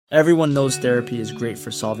Everyone knows therapy is great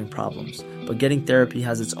for solving problems, but getting therapy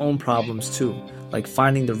has its own problems too, like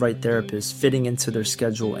finding the right therapist, fitting into their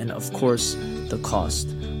schedule, and of course, the cost.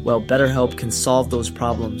 Well, BetterHelp can solve those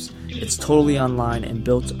problems. It's totally online and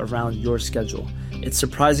built around your schedule. It's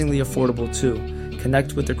surprisingly affordable too.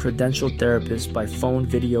 Connect with a credentialed therapist by phone,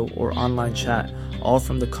 video, or online chat, all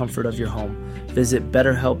from the comfort of your home. Visit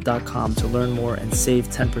BetterHelp.com to learn more and save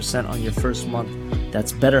 10% on your first month.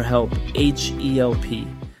 That's BetterHelp, H-E-L-P.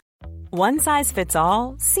 One size fits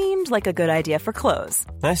all seemed like a good idea for clothes.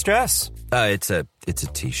 Nice dress. It's a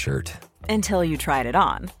t-shirt. Until you tried it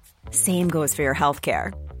on. Same goes for your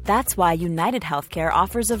healthcare. That's why United Healthcare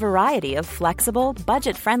offers a variety of flexible,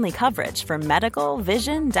 budget-friendly coverage for medical,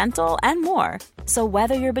 vision, dental, and more. So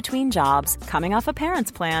whether you're between jobs, coming off a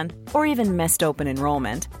parent's plan, or even missed open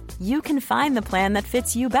enrollment, you can find the plan that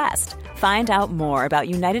fits you best. Find out more about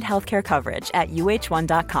United Healthcare coverage at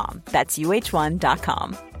UH1.com. That's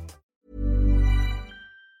UH1.com.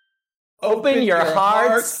 Open your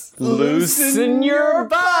hearts, loosen your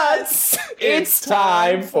butts. It's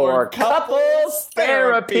time for couples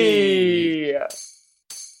therapy.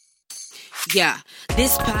 Yeah,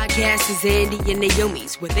 this podcast is Andy and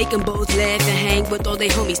Naomi's, where they can both laugh and hang with all their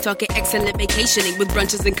homies, talking excellent vacationing with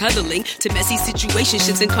brunches and cuddling, to messy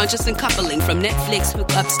situationships and conscious and coupling, from Netflix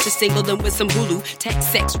hookups to singledom with some Hulu,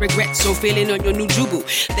 text, sex, regrets, or feeling on your new jubu.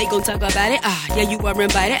 They gon' talk about it, yeah, you are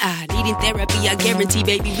invited, needing therapy, I guarantee,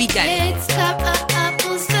 baby, we got it. It's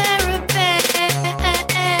couples therapy.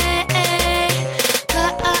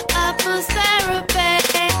 Couples therapy.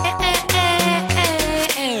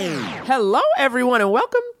 Hello, everyone, and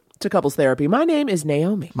welcome to Couples Therapy. My name is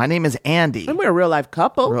Naomi. My name is Andy. And we're a real-life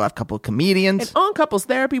couple. Real-life couple of comedians. And on Couples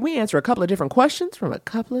Therapy, we answer a couple of different questions from a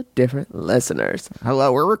couple of different listeners.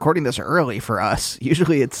 Hello, we're recording this early for us.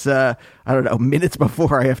 Usually it's, minutes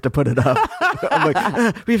before I have to put it up. I'm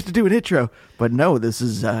like, we have to do an intro. But no, this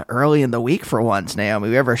is early in the week for once, Naomi.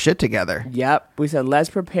 We have our shit together. Yep. We said,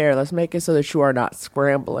 let's prepare. Let's make it so that you are not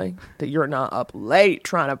scrambling, that you're not up late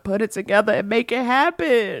trying to put it together and make it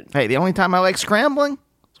happen. Hey, the only time I like scrambling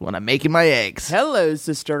is when I'm making my eggs. Hello,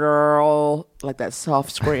 sister girl. Like that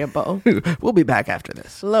soft scramble. We'll be back after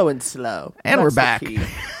this. Slow and slow. And That's we're back.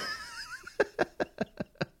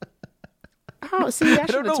 Oh, see, I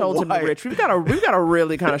should have told him to Rich. We've got to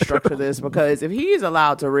really kind of structure this, because if he's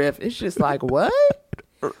allowed to riff, it's just like, what?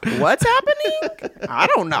 What's happening? I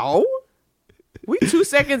don't know. We 2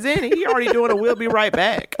 seconds in and he already doing a "we'll be right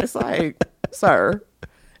back." It's like, sir,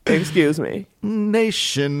 excuse me.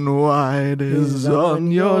 Nationwide is on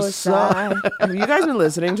your side. Have you guys been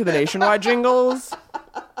listening to the Nationwide jingles?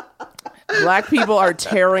 Black people are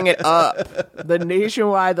tearing it up. The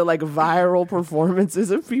Nationwide, the like viral performances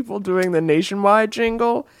of people doing the Nationwide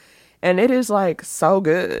jingle. And it is like so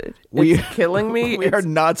good. It's killing me. We are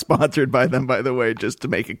not sponsored by them, by the way, just to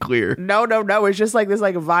make it clear. No. It's just like this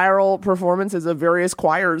like viral performances of various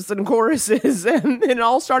choirs and choruses. And it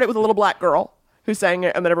all started with a little black girl who sang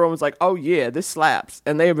it. And then everyone was like, oh yeah, this slaps.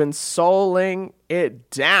 And they have been souling it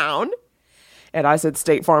down. And I said,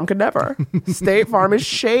 State Farm could never. State Farm is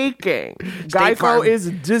shaking. Geico is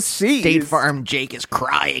deceased. State Farm Jake is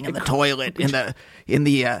crying in the toilet in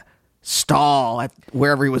the stall at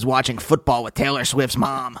wherever he was watching football with Taylor Swift's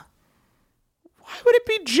mom. Why would it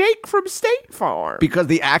be Jake from State Farm? Because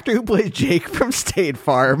the actor who plays Jake from State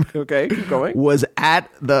Farm, okay, keep going, was at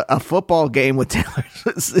a football game with Taylor,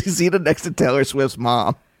 seated next to Taylor Swift's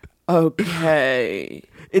mom. Okay.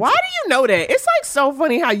 Why do you know that? It's like so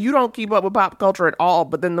funny how you don't keep up with pop culture at all,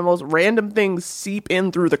 but then the most random things seep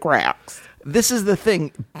in through the cracks. This is the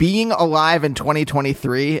thing. Being alive in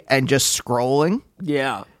 2023 and just scrolling.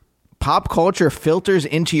 Yeah. Pop culture filters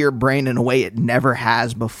into your brain in a way it never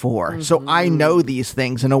has before. Mm-hmm. So I know these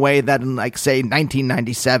things in a way that in, like, say,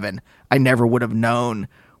 1997, I never would have known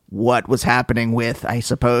what was happening with, I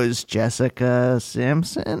suppose, Jessica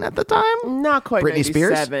Simpson at the time? Not quite. Britney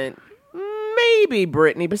 97. Spears? Maybe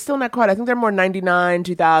Britney, but still not quite. I think they're more 99,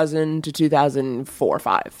 2000 to 2004,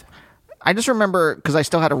 5. I just remember, because I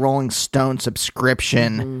still had a Rolling Stone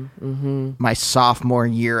subscription my sophomore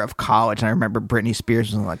year of college, and I remember Britney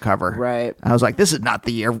Spears was on the cover. Right. I was like, this is not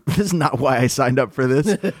the year. This is not why I signed up for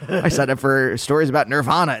this. I signed up for stories about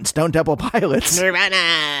Nirvana and Stone Temple Pilots.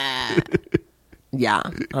 Nirvana! Yeah,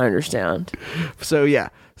 I understand. So, yeah.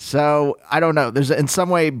 So, I don't know. There's, in some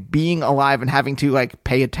way, being alive and having to, like,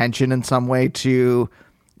 pay attention in some way to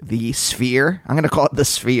the sphere. I'm going to call it the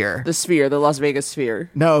sphere. The sphere, the Las Vegas sphere.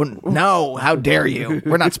 No. How dare you?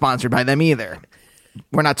 We're not sponsored by them either.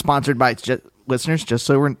 We're not sponsored by, listeners, just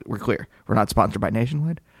so we're clear. We're not sponsored by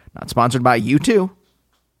Nationwide. Not sponsored by U2.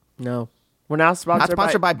 No. We're not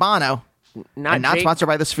sponsored by Bono. Not not Jake, sponsored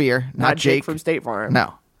by the Sphere. not Jake from State Farm.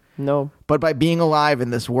 No. But by being alive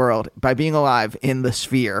in this world, by being alive in the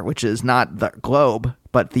Sphere, which is not the globe,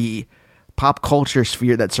 but the pop culture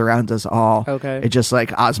sphere that surrounds us all. Okay. It just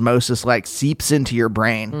like osmosis like seeps into your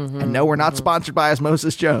brain. And no, we're not sponsored by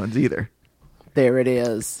Osmosis Jones either. There it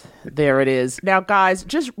is. There it is. Now, guys,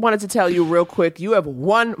 just wanted to tell you real quick, you have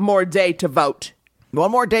one more day to vote. One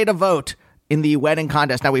more day to vote in the wedding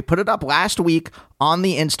contest. Now, we put it up last week on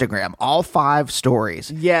the Instagram, all 5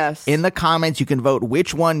 stories. Yes. In the comments, you can vote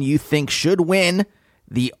which one you think should win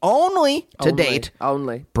the only date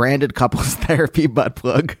branded couples therapy butt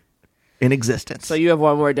plug in existence. So you have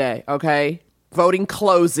one more day, okay? Voting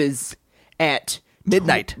closes at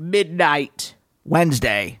midnight.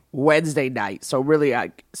 Wednesday night. So really,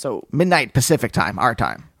 midnight Pacific time, our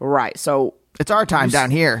time. Right. So it's our time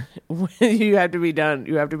down here. You have to be done.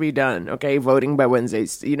 You have to be done. Okay, voting by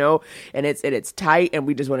Wednesdays. And it's tight, and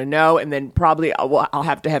we just want to know. And then probably I'll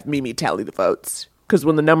have to have Mimi tally the votes, because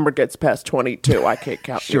when the number gets past 22, I can't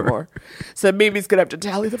count anymore. So Mimi's gonna have to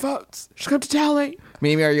tally the votes. She's gonna have to tally.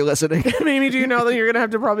 Mimi, are you listening? Mimi, do you know that you're gonna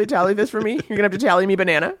have to probably tally this for me? You're gonna have to tally me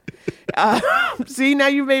banana. See, now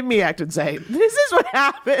you made me act insane. This is what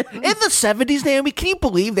happened. In the 70s, Naomi, can you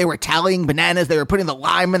believe they were tallying bananas? They were putting the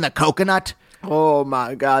lime in the coconut. Oh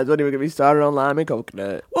my God! Don't even get me started on lime and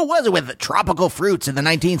coconut. What was it with the tropical fruits in the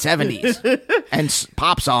 1970s and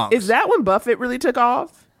pop songs? Is that when Buffett really took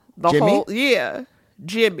off? Jimmy?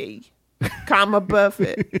 Jimmy,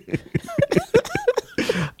 Buffett.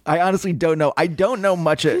 I honestly don't know. I don't know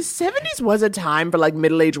much. The 70s was a time for like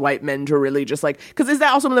middle-aged white men to really just like, because is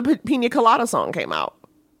that also when the Pina Colada song came out?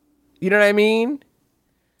 You know what I mean?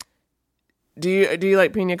 Do you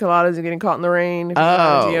like pina coladas and getting caught in the rain? If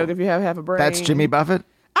you have half a brain. That's Jimmy Buffett?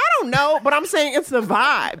 I don't know, but I'm saying it's the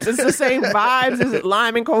vibes. It's the same vibes as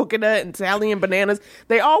lime and coconut and Sally and bananas.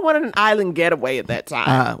 They all wanted an island getaway at that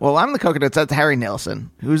time. Well, I'm the coconuts. That's Harry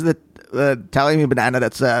Nilsson. Who's the Tally Me Banana?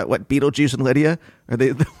 That's Beetlejuice and Lydia? Are they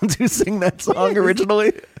the ones who sing that song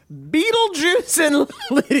originally? Beetlejuice and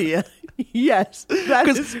Lydia. Yes, that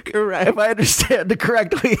is correct. If I understand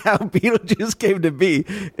correctly, how Beetlejuice came to be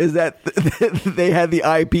is that they had the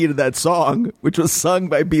IP to that song, which was sung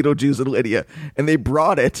by Beetlejuice and Lydia, and they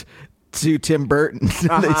brought it to Tim Burton.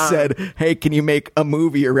 They said, "Hey, can you make a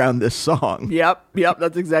movie around this song?" Yep.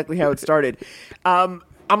 That's exactly how it started.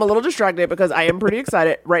 I'm a little distracted because I am pretty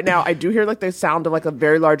excited. Right now, I do hear like the sound of like a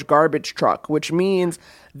very large garbage truck, which means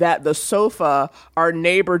that the sofa our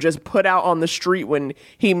neighbor just put out on the street when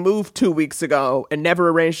he moved 2 weeks ago and never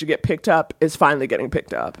arranged to get picked up is finally getting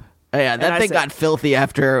picked up. Yeah, that thing got filthy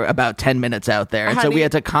after about 10 minutes out there. And so we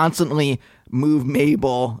had to constantly move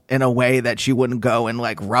Mabel in a way that she wouldn't go and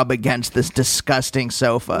like rub against this disgusting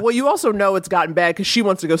sofa. Well, you also know it's gotten bad because she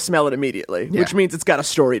wants to go smell it immediately, which means it's got a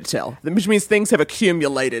story to tell, which means things have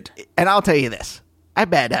accumulated. And I'll tell you this. I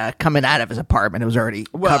bet coming out of his apartment, it was already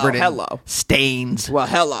covered in stains. Well,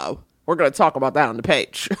 hello. We're going to talk about that on the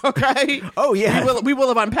page, okay? Oh, yeah. We will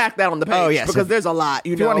have unpacked that on the page. Oh, yes. Because there's a lot,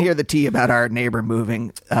 If you want to hear the tea about our neighbor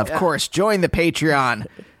moving, of course, join the Patreon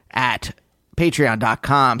at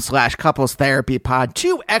patreon.com/couplestherapypod.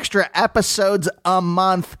 2 extra episodes a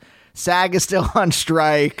month. SAG is still on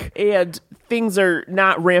strike. And things are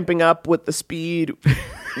not ramping up with the speed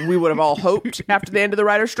we would have all hoped after the end of the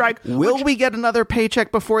writer's strike. Will we get another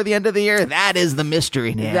paycheck before the end of the year? That is the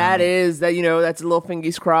mystery now. That's a little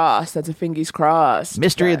fingies cross. That's a fingies cross.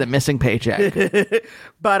 Mystery of the missing paycheck.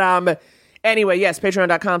 But anyway, yes,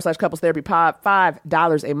 patreon.com/couplestherapypod.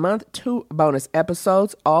 $5 a month, 2 bonus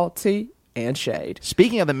episodes, all tea and shade.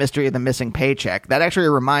 Speaking of the mystery of the missing paycheck, that actually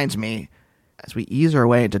reminds me, as we ease our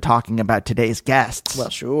way into talking about today's guests. Well,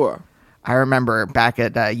 sure. I remember back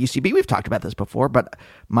at UCB, we've talked about this before, but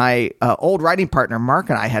my old writing partner,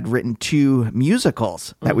 Mark, and I had written 2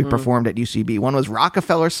 musicals that we performed at UCB. One was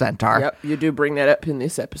Rockefeller Centaur. Yep, you do bring that up in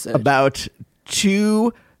this episode. About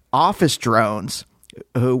 2 office drones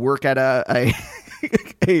who work at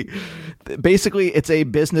basically it's a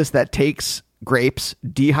business that takes grapes,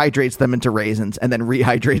 dehydrates them into raisins, and then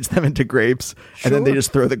rehydrates them into grapes, and then they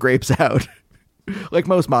just throw the grapes out. Like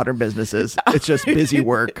most modern businesses, it's just busy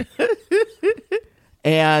work.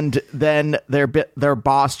 And then their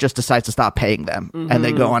boss just decides to stop paying them. And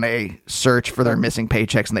they go on a search for their missing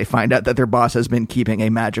paychecks, and they find out that their boss has been keeping a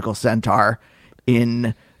magical centaur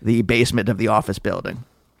in the basement of the office building.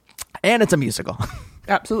 And it's a musical.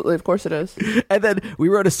 Absolutely, of course it is. And then we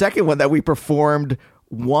wrote a second one that we performed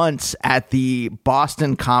once at the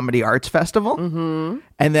Boston Comedy Arts Festival.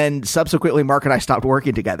 And then subsequently Mark and I stopped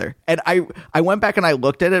working together. And I went back and I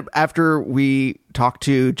looked at it after we talked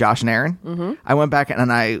to Josh and Aaron. I went back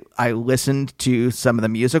and I listened to some of the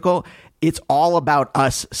musical, it's all about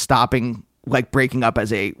us stopping, like breking up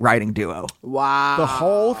as a writing duo. Wow. The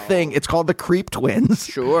whole thing, it's called the Creep Twins.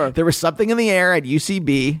 Sure. There was something in the air at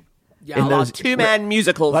UCB. Yeah, a lot of two-man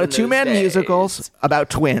musicals. A lot of in those two-man days. musicals about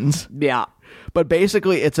twins. Yeah. But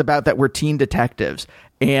basically, it's about that we're teen detectives,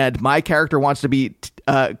 and my character wants to be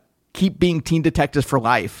keep being teen detectives for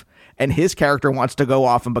life, and his character wants to go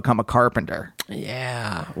off and become a carpenter.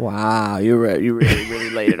 Yeah. Wow. You really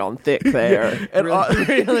laid it on thick there. And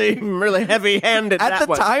really heavy-handed. At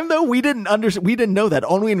the time, though, we didn't know that.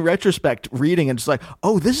 Only in retrospect, reading and just like,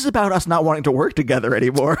 oh, this is about us not wanting to work together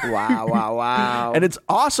anymore. Wow. And it's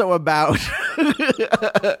also about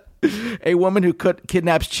a woman who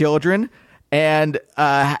kidnaps children and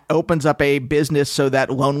opens up a business so that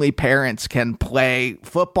lonely parents can play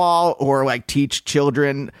football or like teach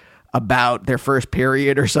children about their first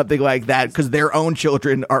period or something like that because their own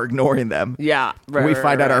children are ignoring them. Yeah. We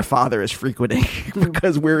find out our father is frequenting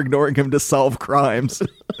because we're ignoring him to solve crimes.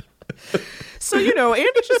 So,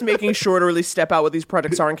 Andy's just making sure to really step out what these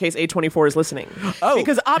projects are in case A24 is listening. Oh,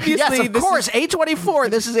 because obviously, yes, of course, A24.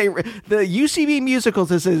 This is the UCB musicals.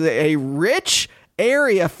 This is a rich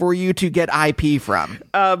area for you to get IP from.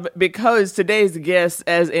 Because today's guests,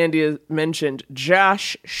 as Andy has mentioned,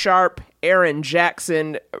 Josh Sharp, Aaron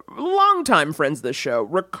Jackson, longtime friends of the show,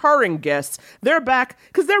 recurring guests, they're back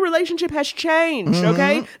because their relationship has changed,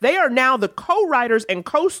 okay? They are now the co-writers and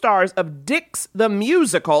co-stars of Dix the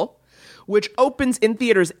Musical, which opens in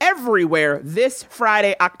theaters everywhere this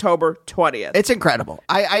Friday, October 20th. It's incredible.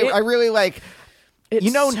 I really like...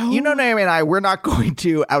 Naomi and I, we're not going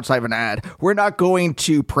to, outside of an ad, we're not going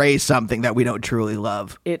to praise something that we don't truly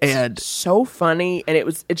love. It's so funny, and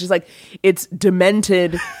it's just like, it's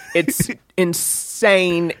demented, it's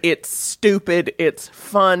insane, it's stupid, it's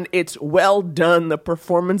fun, it's well done, the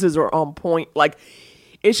performances are on point. Like,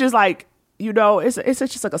 it's just like, it's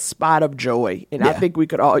just like a spot of joy, and I think we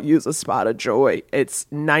could all use a spot of joy. It's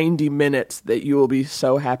 90 minutes that you will be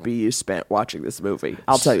so happy you spent watching this movie.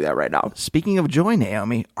 I'll tell you that right now. Speaking of joy,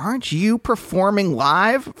 Naomi, aren't you performing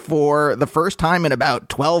live for the first time in about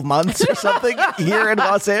 12 months or something here in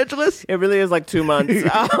Los Angeles? It really is like 2 months.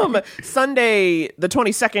 Sunday, the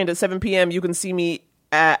 22nd at 7 p.m., you can see me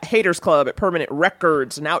at Haters Club at Permanent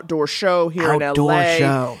Records, an outdoor show here in LA.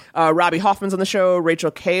 Show. Robbie Hoffman's on the show,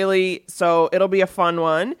 Rachel Cayley. So it'll be a fun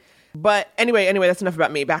one. But anyway, that's enough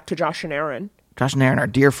about me. Back to Josh and Aaron. Josh and Aaron are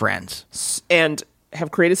dear friends. And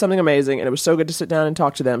have created something amazing, and it was so good to sit down and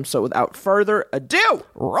talk to them. So without further ado,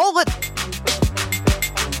 roll it!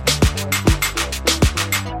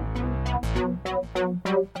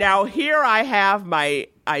 Now here I have my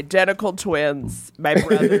identical twins, my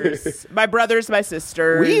brothers, my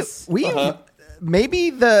sisters. We maybe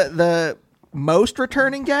the most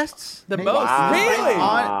returning guests. Most, really?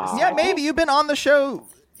 Yeah, maybe you've been on the show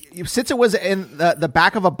since it was in the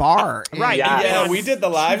back of a bar. Right. Yeah, we did the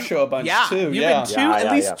live show a bunch too. You've been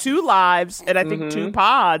at least two lives and I think 2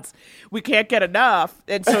 pods. We can't get enough.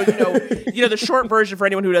 And so, the short version for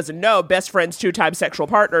anyone who doesn't know, best friends, 2-time sexual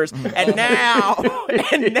partners. And now,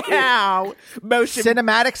 motion.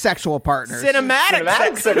 Cinematic sexual partners.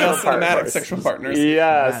 Cinematic sexual partners.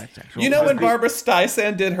 Yes. When Barbara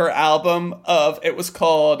Streisand did her album it was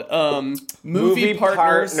called Movie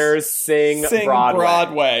Partners Sing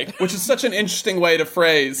Broadway, which is such an interesting way to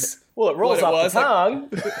phrase. Well, it rolls off the tongue.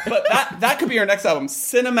 But that could be our next album.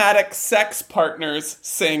 Cinematic Sex Partners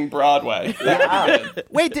Sing Broadway.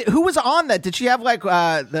 Wait, who was on that? Did she have like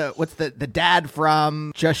the dad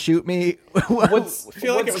from Just Shoot Me? I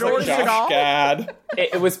feel like it was George like Josh Gad.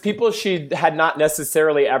 It was people she had not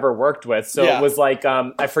necessarily ever worked with. So it was like,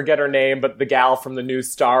 I forget her name, but the gal from the new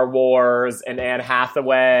Star Wars and Anne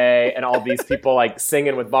Hathaway and all these people like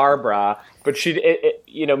singing with Barbara. But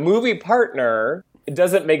movie partner... It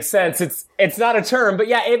doesn't make sense. It's not a term, but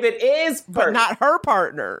yeah, if it is but not her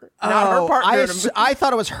partner. Not her partner. I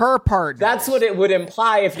thought it was her partner. That's what it would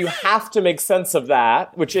imply if you have to make sense of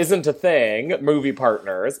that, which isn't a thing, movie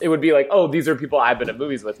partners. It would be like, oh, these are people I've been in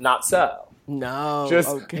movies with. Not so. No.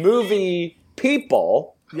 Just movie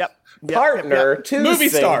people. Yep. Partner to movie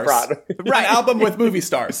sing stars. Broadway. Right. An album with movie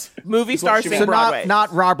stars. Movie stars sing so Broadway.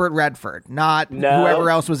 not Robert Redford, not whoever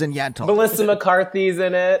else was in Yentl. Melissa McCarthy's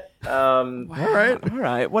in it. All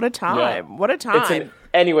right. What a time. Yeah. What a time.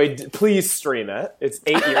 Anyway, please stream it. It's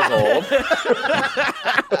 8 years old.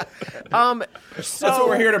 That's what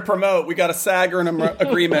we're here to promote. We got a SAG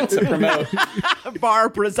agreement to promote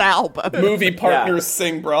Barbara's album. Movie Partners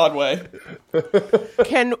Sing Broadway.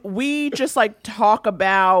 Can we just talk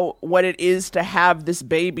about what it is to have this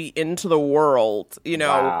baby into the world?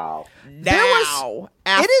 Wow. Now,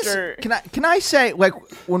 It is. Can I say,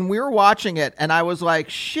 when we were watching it, and I was like,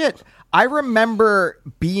 shit, I remember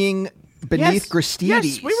being beneath Gristidi.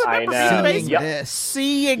 Yes, we remember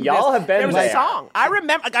seeing Y'all have been there was a song. I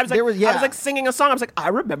remember. I was like singing a song. I was like, I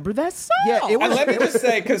remember that song. Yeah, it was. And let me just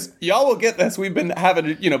say, because y'all will get this, we've been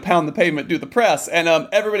having to, pound the pavement, do the press, and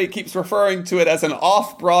everybody keeps referring to it as an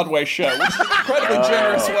off-Broadway show, which is an incredibly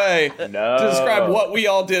generous way to describe what we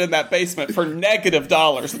all did in that basement for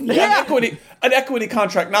 $. An equity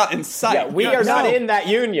contract not in sight. Yeah, we are not in that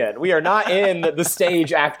union. We are not in the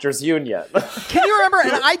stage actors union. Can you remember?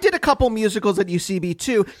 And I did a couple musicals at UCB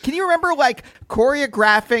too. Can you remember like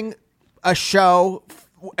choreographing a show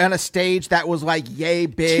on a stage that was like yay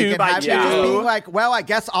big and having just being like, well, I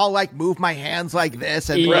guess I'll like move my hands like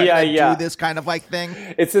this and do this kind of like thing.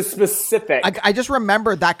 It's a specific. I just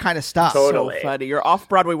remember that kind of stuff. Totally. So funny. Your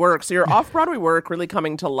off-Broadway work. So your off-Broadway work really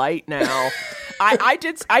coming to light now. I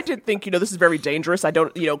did think, this is very dangerous. I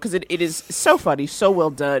don't, because it is so funny, so well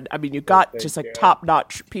done. I mean, you got just like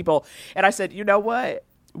top-notch people. And I said, you know what?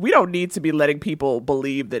 We don't need to be letting people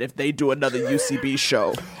believe that if they do another UCB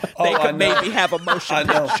show, they could maybe have a motion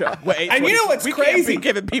picture. And you know what's crazy? Can't be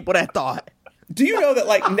giving people that thought. Do you know that,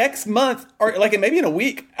 like, next month, or, like, maybe in a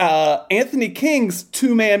week, Anthony King's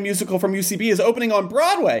two-man musical from UCB is opening on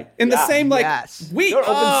Broadway in the same, week. No, it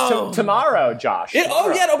opens tomorrow, Josh. It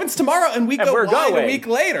opens tomorrow, and we go live a week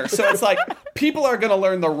later. So it's like, people are going to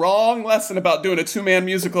learn the wrong lesson about doing a two-man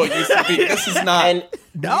musical at UCB. This is not...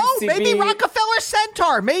 Maybe Rockefeller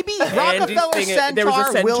Centaur. Maybe Rockefeller Centaur there was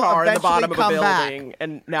a centaur will eventually in the bottom of a building, back.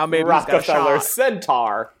 And now maybe Rockefeller he's got a shot.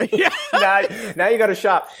 Centaur. Now you got a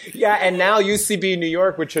shot. Yeah, and now UCB New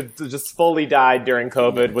York, which had just fully died during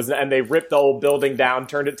COVID, and they ripped the old building down,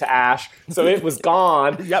 turned it to ash, so it was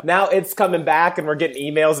gone. Now it's coming back, and we're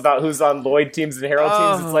getting emails about who's on Lloyd teams and Herald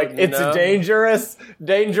teams. It's like it's a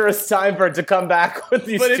dangerous time for it to come back with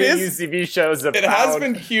these UCB shows. It has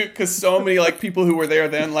been cute because so many people who were there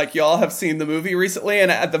then, y'all have seen the movie recently,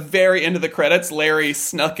 and at the very end of the credits, Larry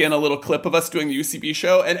snuck in a little clip of us doing the UCB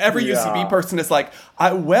show, and every UCB person is like,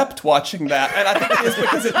 I wept watching that. And I think it is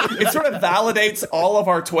because it sort of validates all of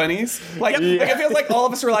our 20s. It feels like all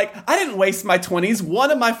of us are like, I didn't waste my 20s. One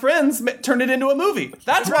of my friends turned it into a movie.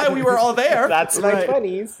 That's why we were all there. That's my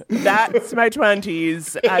 20s. That's my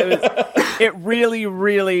 20s. It really,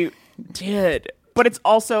 really did. But it's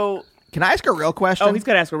also... Can I ask a real question? Oh, he's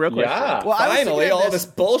going to ask a real question. Yeah, well, finally, all this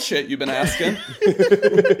bullshit you've been asking.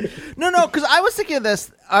 No, because I was thinking of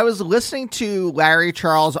this. I was listening to Larry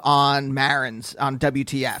Charles on Marin's on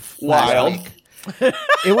WTF last week.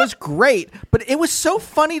 It was great, but it was so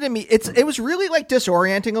funny to me. It was really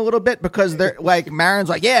disorienting a little bit because they're Marin's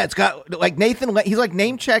it's got Nathan. He's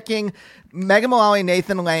name checking Megan Mullally,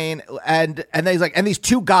 Nathan Lane, and then he's and these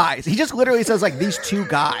two guys. He just literally says these two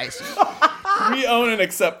guys. We own and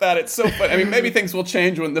accept that. It's so funny. I mean, maybe things will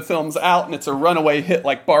change when the film's out and it's a runaway hit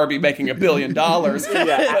like Barbie making $1 billion.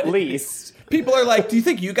 Yeah, at least. People are like, do you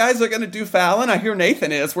think you guys are going to do Fallon? I hear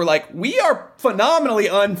Nathan is. We're like, we are phenomenally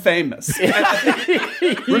unfamous.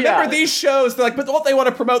 Remember these shows? They're like, but don't they want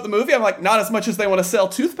to promote the movie? I'm like, not as much as they want to sell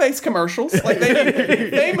toothpaste commercials. They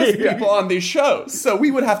need famous people on these shows. So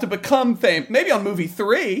we would have to become famous. Maybe on movie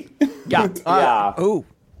 3. Ooh,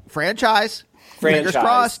 franchise. Fingers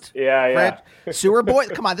crossed. Yeah. Sewer Boy.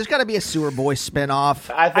 Come on, there's got to be a Sewer Boy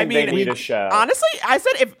spinoff. I think they need a show. Honestly, I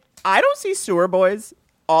said if I don't see Sewer Boys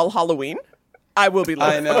all Halloween, I will be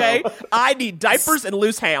late. Okay, I need diapers and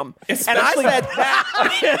loose ham. Especially, and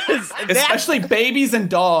I said especially babies and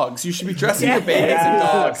dogs. You should be dressing your babies and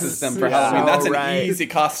dogs as them for Halloween. That's an easy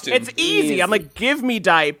costume. It's easy. I'm like, give me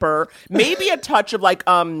diaper, maybe a touch of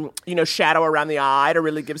shadow around the eye to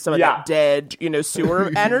really give some of that dead sewer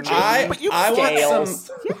energy. I want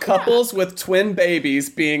some couples with twin babies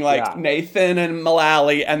being Nathan and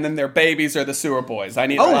Mullally, and then their babies are the Sewer Boys. I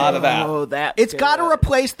need a lot of that. Oh, that it's got to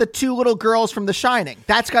replace the two little girls from The Shining.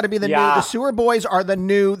 That's got to be the new. The Sewer Boys are the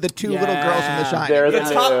two little girls from The Shining. They're the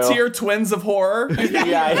top tier twins of horror.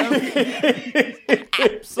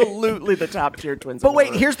 Absolutely the top tier twins. But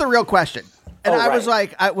wait, here's the real question. And was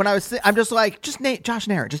like, I'm just like, just name Josh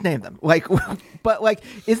and Aaron, just name them. But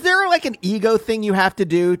is there an ego thing you have to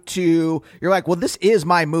do to? You're like, well, this is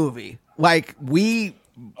my movie. We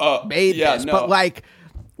made this, but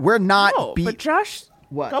we're not. No, but Josh.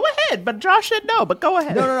 What? Go ahead, but Josh said no. But go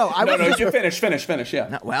ahead. No. You finish. Yeah.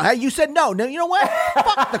 No, well, you said no. No, you know what?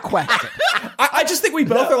 Fuck the question. I just think we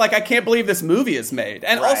both are I can't believe this movie is made,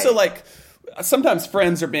 and also sometimes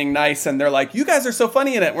friends are being nice and they're like, you guys are so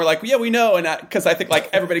funny in it. And we're like, yeah, we know. And because I think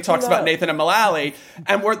everybody talks about Nathan and Mullally,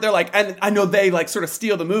 and they're like, and I know they sort of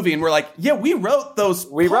steal the movie, and we're like, yeah, we wrote those.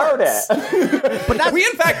 We wrote it, but we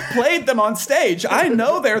in fact played them on stage. I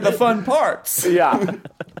know they're the fun parts. Yeah,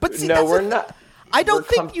 but see, no, we're not. I don't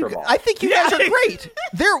think you. I think you guys are great.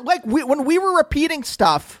 They're like when we were repeating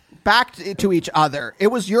stuff back to each other, it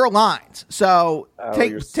was your lines. So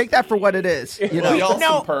take that for what it is. You know, y'all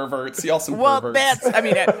some perverts. Y'all some perverts.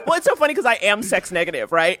 It's so funny because I am sex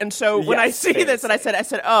negative, right? And so when I see this, and I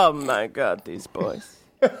said, oh my god, these boys.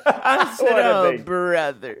 I said, oh,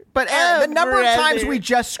 brother. But the number of times we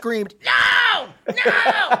just screamed, no!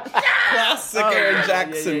 Classic Aaron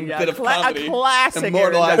Jackson bit of comedy. A classic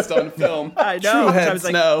immortalized on film. I know. True heads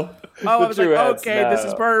know. I was like, okay, this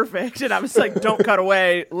is perfect. And I was like, don't cut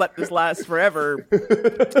away. Let this last forever.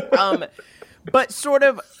 But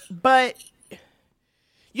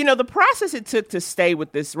you know, the process it took to stay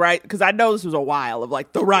with this, right? Because I know this was a while of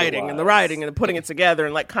like the writing and putting it together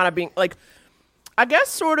and like kind of being like, I guess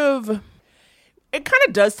sort of, it kind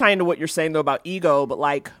of does tie into what you're saying though about ego, but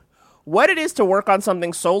like what it is to work on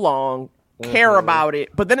something so long, care about it,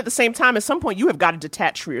 but then at the same time, at some point you have got to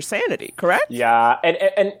detach from your sanity, correct? Yeah, and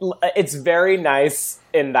it's very nice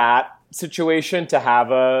in that situation to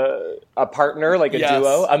have a partner, like a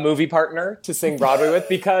duo, a movie partner to sing Broadway with,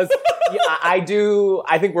 because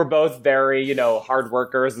I think we're both very, you know, hard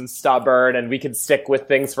workers and stubborn, and we can stick with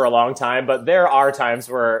things for a long time, but there are times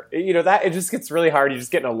where, you know, that it just gets really hard. You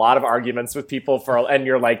just get in a lot of arguments with people and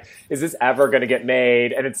you're like, is this ever going to get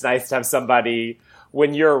made? And it's nice to have somebody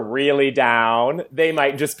when you're really down, they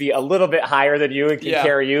might just be a little bit higher than you and can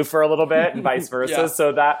carry you for a little bit and vice versa.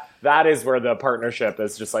 So that is where the partnership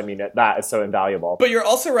is just, I mean, that is so invaluable. But you're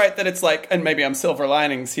also right that it's like, and maybe I'm silver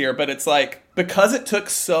linings here, but it's like, because it took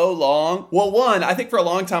so long, well, one, I think for a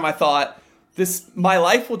long time I thought, my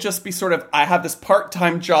life will just be sort of, I have this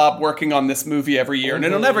part-time job working on this movie every year and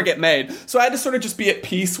it'll never get made. So I had to sort of just be at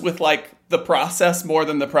peace with like the process more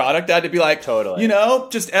than the product. I had to be like, totally, you know,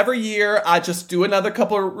 just every year I just do another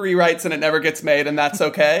couple of rewrites and it never gets made and that's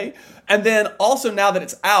okay. And then also now that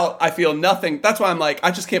it's out, I feel nothing. That's why I'm like,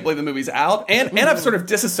 I just can't believe the movie's out. And I've sort of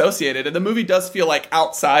disassociated and the movie does feel like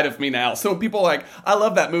outside of me now. So when people are like, I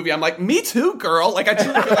love that movie, I'm like, me too, girl. Like I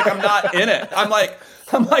truly feel like I'm not in it. I'm like,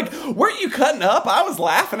 weren't you cutting up? I was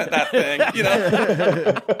laughing at that thing, you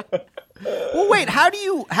know? Well, wait, how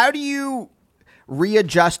do you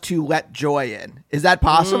readjust to let joy in? Is that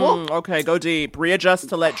possible? Okay, go deep. Readjust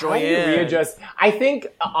to let joy in. Readjust. I think,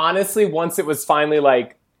 honestly, once it was finally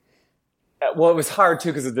like, well, it was hard too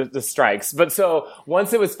because of the strikes. But so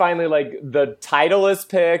once it was finally like the title is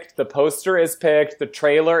picked, the poster is picked, the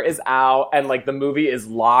trailer is out, and like the movie is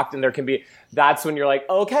locked, and there can be, that's when you're like,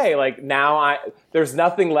 okay, like now there's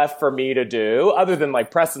nothing left for me to do other than like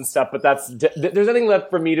press and stuff. But there's nothing left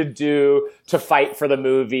for me to do to fight for the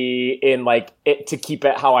movie in like it to keep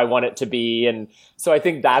it how I want it to be. And so I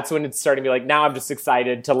think that's when it's starting to be like, now I'm just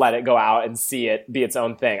excited to let it go out and see it be its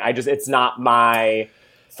own thing. It's not my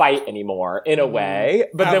fight anymore in a way,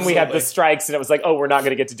 but then we had the strikes and it was like, oh, we're not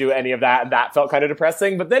going to get to do any of that, and that felt kind of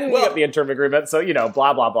depressing. But then we got the interim agreement, so you know,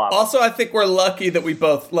 blah blah blah. Also, I think we're lucky that we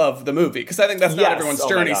both love the movie, because I think that's not everyone's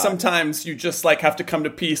journey. Sometimes you just like have to come to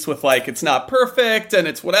peace with like it's not perfect and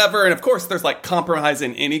it's whatever, and of course there's like compromise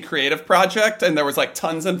in any creative project, and there was like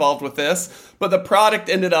tons involved with this. But the product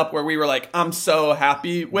ended up where we were like, I'm so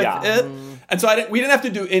happy with it. And so we didn't have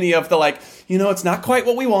to do any of the like, you know, it's not quite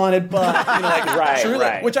what we wanted, but, you know, like, truly,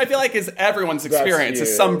 which I feel like is everyone's experience,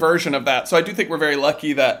 is some version of that. So I do think we're very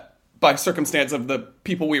lucky that by circumstance of the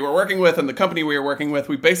people we were working with and the company we were working with,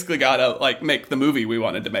 we basically got to like make the movie we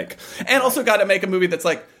wanted to make. And also got to make a movie that's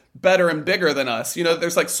like better and bigger than us. You know,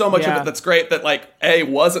 there's like so much of it that's great that like,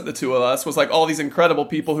 wasn't the two of us, was like all these incredible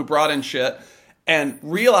people who brought in shit and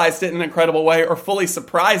realized it in an incredible way or fully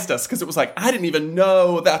surprised us, because it was like, I didn't even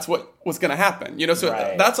know that's what was going to happen. You know, so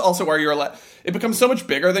that's also where it becomes so much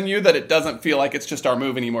bigger than you that it doesn't feel like it's just our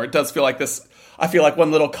movie anymore. It does feel like this, I feel like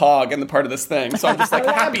one little cog in the part of this thing. So I'm just like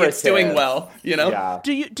happy it's doing well, you know? Yeah.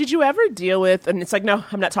 Did you ever deal with, and it's like, no,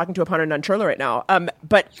 I'm not talking to a punter non-churler right now,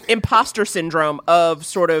 but imposter syndrome of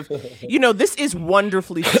sort of, you know, this is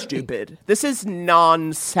wonderfully stupid. This is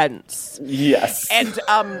nonsense. Yes. And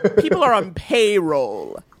people are on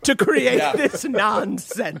payroll to create this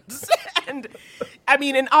nonsense. And I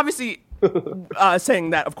mean, and obviously,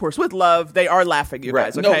 saying that, of course, with love, they are laughing, you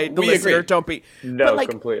guys, okay? No, the listener, agree. don't be. No, but like,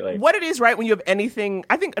 completely. What it is, right, when you have anything,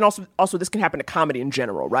 I think, and also this can happen to comedy in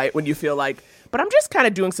general, right? When you feel like, but I'm just kind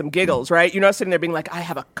of doing some giggles, right? You're not sitting there being like, I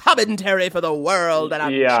have a commentary for the world and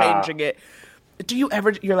I'm changing it. Do you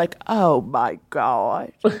ever, you're like, oh my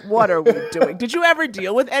God, what are we doing? Did you ever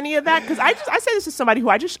deal with any of that? Because I say this as somebody who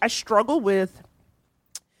I struggle with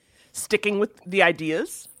sticking with the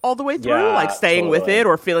ideas all the way through, like staying with it,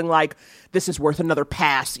 or feeling like this is worth another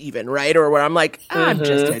pass even, right? Or where I'm like, I'm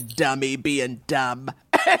just a dummy being dumb.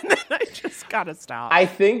 and then I just gotta stop. I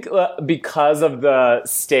think because of the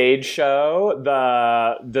stage show,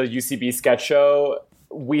 the UCB sketch show,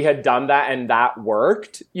 we had done that and that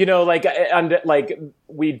worked. You know, like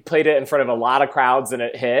we played it in front of a lot of crowds and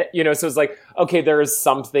it hit. You know, so it's like, okay, there is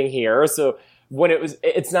something here. So when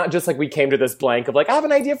it's not just like we came to this blank of like, I have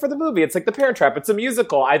an idea for the movie. It's like The Parent Trap. It's a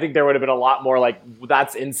musical. I think there would have been a lot more like,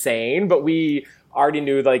 that's insane. But we already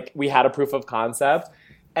knew like we had a proof of concept.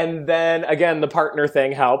 And then again, the partner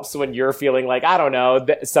thing helps when you're feeling like, I don't know,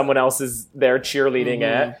 someone else is there cheerleading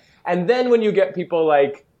it. And then when you get people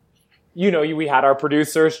like, you know, we had our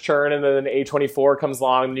producers churn and then A24 comes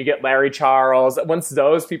along and you get Larry Charles. Once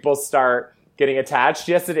those people start getting attached,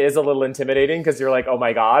 yes, it is a little intimidating because you're like, oh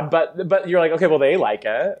my God, but you're like, okay, well, they like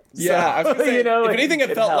it. Yeah, I was gonna say, you know, if anything,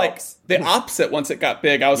 it felt helps. like the opposite once it got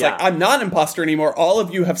big. I was like, I'm not an imposter anymore. All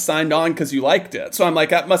of you have signed on because you liked it. So I'm like,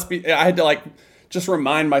 that must be, I had to like just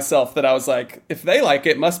remind myself that I was like, if they like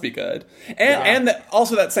it, it must be good. And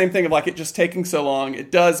also that same thing of like it just taking so long,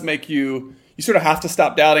 it does make you sort of have to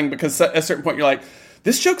stop doubting because at a certain point you're like,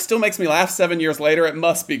 this joke still makes me laugh 7 years later. It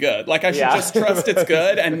must be good. Like, I should just trust it's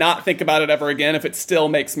good and not think about it ever again if it still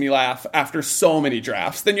makes me laugh after so many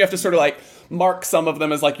drafts. Then you have to sort of, like, mark some of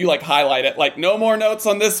them as, like, you, like, highlight it. Like, no more notes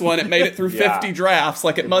on this one. It made it through 50 drafts.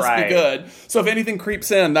 Like, it must be good. So if anything creeps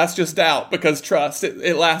in, that's just doubt because trust.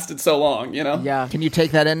 It lasted so long, you know? Yeah. Can you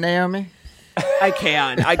take that in, Naomi? I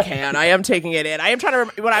can. I am taking it in. I am trying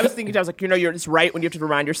to when I was thinking, I was like, you know, you're just right when you have to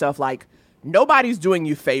remind yourself, like, nobody's doing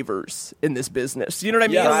you favors in this business. You know what I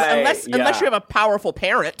mean? Yes. Unless you have a powerful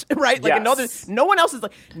parent, right? Like no one else is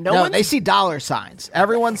like no. They see dollar signs.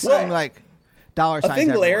 Everyone's saying like dollar signs. I think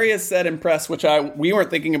everywhere. Larry has said in press, which we weren't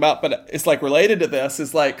thinking about, but it's like related to this,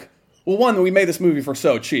 is like, well, one, we made this movie for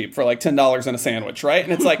so cheap, for like $10 and a sandwich, right?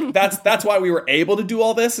 And it's like that's why we were able to do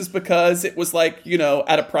all this, is because it was like, you know,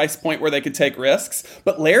 at a price point where they could take risks.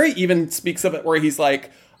 But Larry even speaks of it where he's like,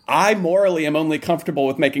 I morally am only comfortable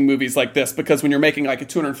with making movies like this because when you're making like a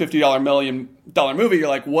 $250 million movie, you're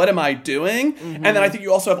like, what am I doing? And then I think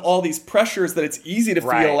you also have all these pressures that it's easy to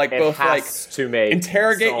feel like both like to make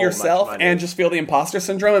interrogate yourself and just feel the imposter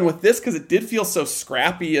syndrome. And with this, because it did feel so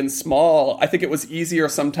scrappy and small, I think it was easier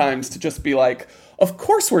sometimes to just be like, of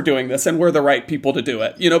course we're doing this and we're the right people to do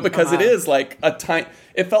it, you know, because it is like a time.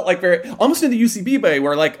 It felt like very almost in the UCB way,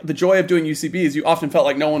 where like the joy of doing UCB is you often felt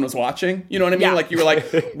like no one was watching. You know what I mean? Yeah. Like you were like,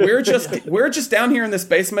 we're just down here in this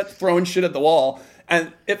basement throwing shit at the wall.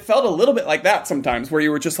 And it felt a little bit like that sometimes, where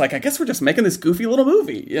you were just like, I guess we're just making this goofy little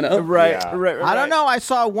movie, you know? right. I don't know. I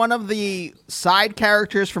saw one of the side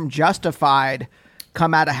characters from Justified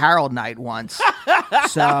come out of Harold Night once.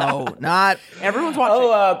 So not Everyone's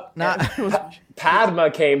watching.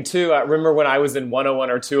 Padma came too. I remember when I was in 101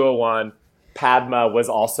 or 201, Padma was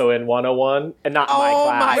also in 101 and not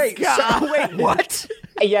my class. Oh my God. Wait, what?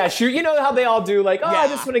 Yeah, sure. You know how they all do, like, I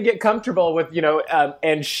just want to get comfortable with, you know,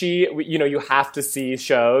 and she, you know, you have to see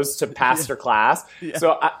shows to pass her class. Yeah.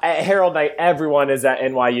 So at Harold Night, everyone is at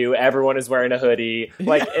NYU. Everyone is wearing a hoodie.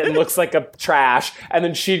 Like, it looks like a trash. And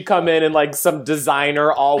then she'd come in like some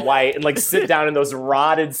designer all white and like sit down in those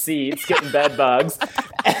rotted seats getting bed bugs.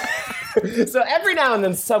 So every now and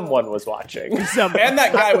then someone was watching. And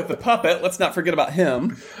that guy with the puppet, let's not forget about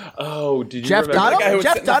him. Oh, did you Jeff remember Dunham? The guy who was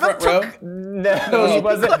Jeff sitting in the Dunham front row? No, he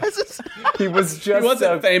wasn't. He was just He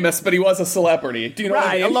wasn't famous, but he was a celebrity. Do you know what I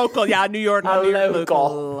Right, mean? a local, New York. A New York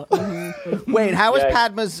local. Wait, how was Yeah.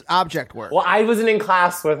 Padma's object work? Well, I wasn't in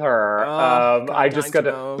class with her. I just got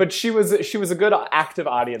dying to to, know. but she was a good active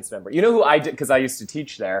audience member. You know who I did, because I used to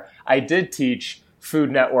teach there. I did teach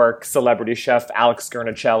Food Network celebrity chef Alex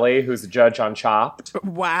Gurnicelli, who's a judge on Chopped.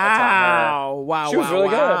 Wow. She was really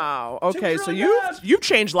good. Wow. Okay, was so really you've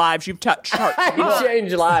changed lives. You've touched hearts. I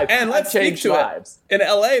changed lives. And let's speak changed to lives. it. In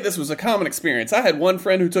LA, this was a common experience. I had one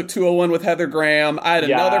friend who took 201 with Heather Graham. I had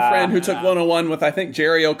another friend who took 101 with, I think,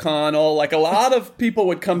 Jerry O'Connell. Like, a lot of people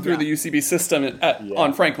would come through the UCB system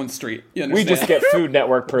on Franklin Street. You We understand? just get Food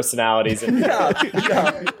Network personalities in here.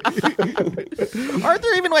 Aren't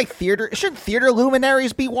there even like shouldn't theater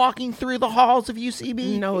luminaries be walking through the halls of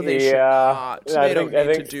UCB? No, they should not. They don't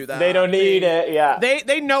need to do that. They don't need it. Yeah.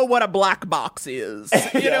 They know what a black box is.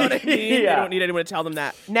 You know what I mean? Yeah. They don't need anyone to tell them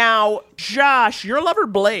that. Now, Josh, your lover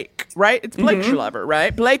Blake, right? It's Blake's your lover,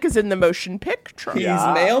 right? Blake is in the motion picture. He's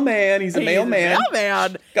mailman. He's a mailman.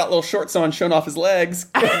 Mailman. Got little shorts on, showing off his legs.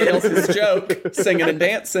 Nails his joke, singing and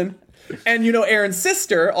dancing. And you know Aaron's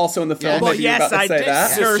sister, also in the film. Well, Maybe you're yes, about to I say did.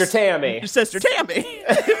 that. Sister Tammy. Your sister Tammy.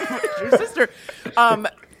 Your sister.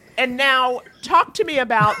 And now talk to me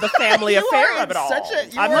about the family affair of it all.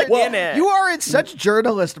 In it. You are in such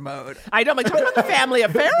journalist mode. I know. I'm like, talk about the family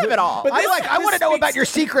affair of it all. But I want to know about your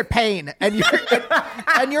secret pain, and you're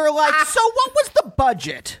like, so what was the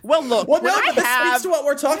budget? Well, look. Well, no, but this speaks to what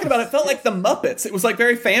we're talking about. It felt like the Muppets. It was like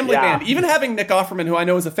very family band. Even having Nick Offerman, who I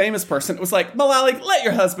know is a famous person, it was like, Mullally, let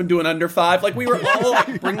your husband do an under 5. Like we were all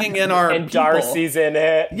like bringing in our and people. Darcy's in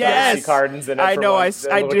it. Yes, Darcy Carden's in it. I know. I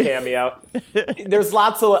do. Cameo. There's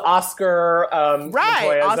lots of Oscar.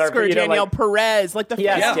 Right, Oscar, Danielle Perez, like the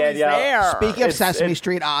family's there. Speaking of Sesame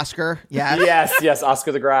Street, Oscar, yes,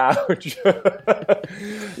 Oscar the Grouch.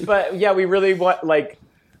 But yeah, we really want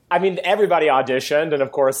everybody auditioned, and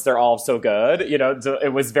of course they're all so good. You know, so it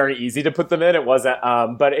was very easy to put them in. It wasn't,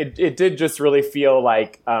 but it did just really feel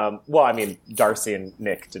like. Darcy and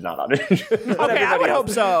Nick did not audition. Okay, I would hope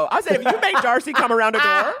so. I said, if you make Darcy come around a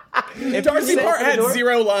door, if Darcy Part had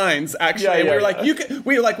 0 lines, actually, we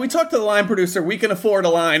were like, we talked to the line producer. We can afford a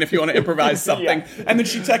line if you want to improvise something. And then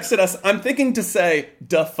she texted us, "I'm thinking to say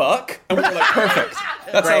da fuck," and we were like, perfect.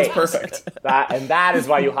 That sounds perfect. That is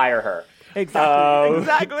why you hire her.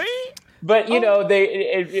 Exactly. But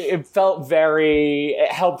it felt very.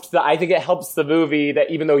 It helped. I think it helps the movie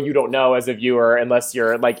that even though you don't know as a viewer, unless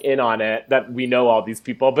you're like in on it, that we know all these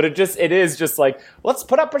people. But it is just like, let's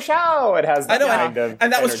put up a show. It has that kind of,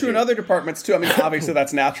 and that energy. was true in other departments too. I mean, obviously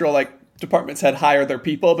that's natural. Like departments had hire their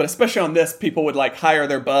people, but especially on this, people would like hire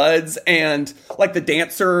their buds, and like the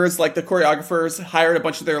dancers, like the choreographers, hired a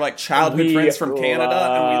bunch of their like childhood friends from Canada,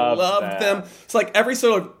 and we loved them. So like every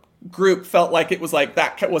sort of group felt like it was like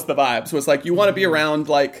that was the vibes. It was like you want to be around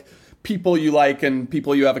like people you like and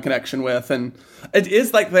people you have a connection with, and it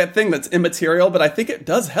is like that thing that's immaterial, but I think it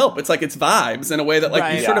does help. It's like it's vibes in a way that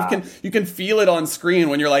like you sort of can feel it on screen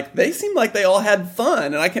when you're like, they seem like they all had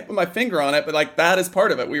fun, and I can't put my finger on it, but like that is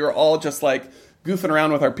part of it. We were all just like goofing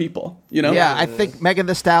around with our people, you know? Yeah, I think Megan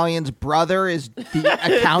Thee Stallion's brother is the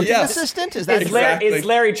accounting assistant. Is that exactly? It's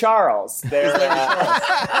Larry Charles. They're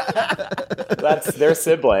that's their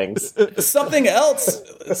siblings. Something else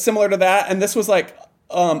similar to that, and this was like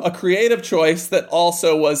a creative choice that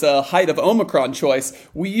also was a height of Omicron choice.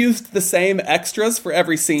 We used the same extras for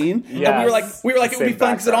every scene. Yes. And we were like it would be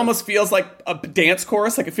fun because it almost feels like a dance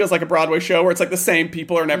chorus. Like it feels like a Broadway show where it's like the same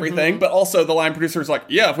people and everything. But also the line producer's like,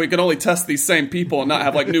 yeah, if we could only test these same people and not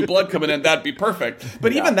have like new blood coming in, that'd be perfect.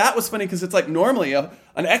 But even that was funny because it's like normally an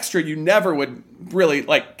extra, you never would really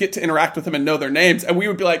like get to interact with them and know their names. And we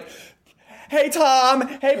would be like, hey, Tom.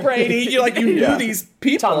 Hey, Brady. You knew these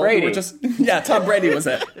people. Tom Brady. Tom Brady was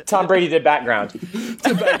it. Tom Brady did background.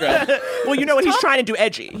 Well, you know what? He's trying to do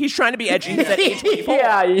edgy. He's trying to be edgy. He's at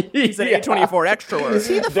A24. He's at A24 extra. Is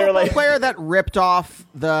he the football player that ripped off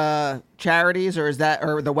the charities, or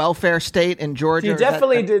the welfare state in Georgia? He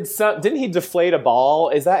definitely did some. Didn't he deflate a ball?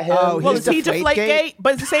 Is that him? Oh, well, is he Deflategate?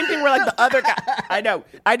 But it's the same thing where like the other guy. I know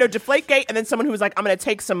Deflategate, and then someone who was like, I'm going to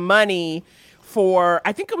take some money for,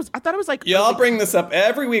 I thought it was like... Y'all bring this up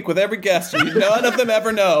every week with every guest. None of them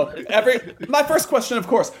ever know. My first question, of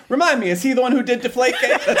course, remind me, is he the one who did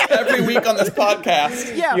Deflategate? That's every week on this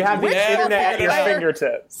podcast. Yeah, you have the internet at your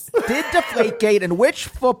fingertips. Did Deflategate, and which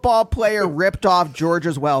football player ripped off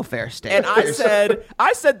Georgia's welfare state? And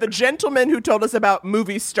I said the gentleman who told us about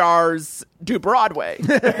movie stars do Broadway.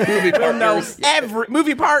 Movie partners.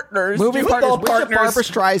 Movie partners. Football partners. Barbra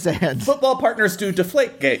Streisand. Football partners do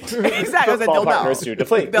Deflategate. Exactly. Football partners do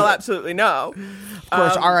Deflate. They'll absolutely know. Of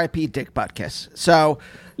course, R.I.P. Dick Butkus. So,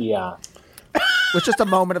 yeah. was just a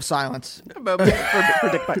moment of silence. For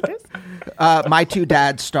Dick Butkus. My Two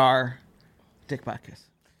Dads star, Dick Butkus.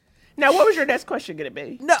 Now, what was your next question going to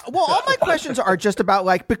be? No, well, all my questions are just about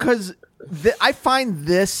like, because I find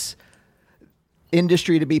this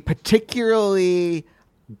industry to be particularly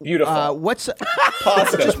beautiful. What's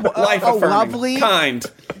positive, life affirming, lovely, kind,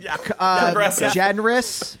 progressive,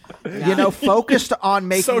 generous. Focused on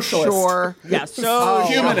making socialist. Sure. So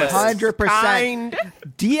humanist, 100%.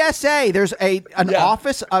 DSA. There's an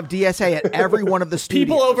office of DSA at every one of the studios.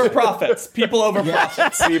 People over profits. People over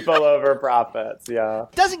profits. People over profits. Yeah.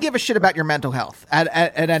 Doesn't give a shit about your mental health at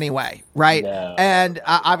any way, right? No. And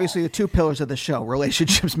obviously the two pillars of the show: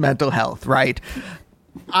 relationships, mental health, right?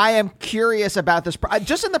 I am curious about this.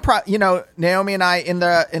 Just in the Naomi and I in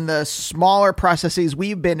the smaller processes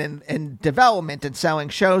we've been in development and selling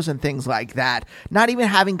shows and things like that. Not even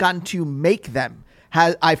having gotten to make them,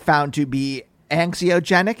 I found to be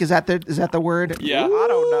anxiogenic. Is that the word? Yeah, I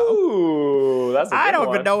don't know. Ooh, that's a good I don't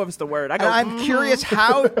one. even know if it's the word. I'm curious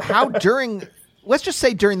how during. Let's just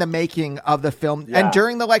say during the making of the film and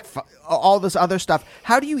during the all this other stuff,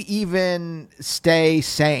 how do you even stay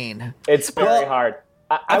sane? It's very hard.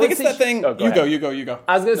 I think it's that thing. Oh, you go.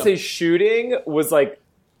 I was going to say shooting was like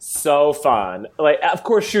so fun. Like, of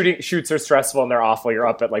course, shoots are stressful and they're awful. You're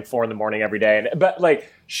up at like 4 a.m. every day. But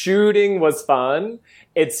like shooting was fun.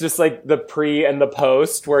 It's just like the pre and the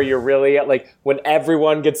post where you're really at like when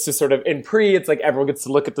everyone gets to sort of in pre, it's like everyone gets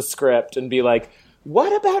to look at the script and be like,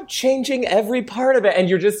 what about changing every part of it? And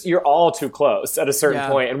you're all too close at a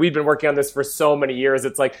certain point. And we've been working on this for so many years.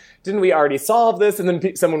 It's like, didn't we already solve this? And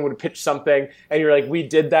then someone would pitch something and you're like, we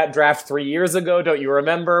did that draft 3 years ago. Don't you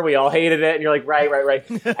remember? We all hated it. And you're like, right.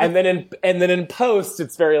 and then in post,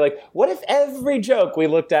 it's very like, what if every joke we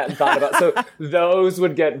looked at and thought about? So those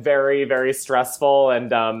would get very, very stressful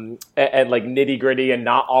and like nitty gritty and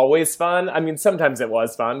not always fun. I mean, sometimes it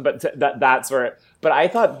was fun, but that's where But I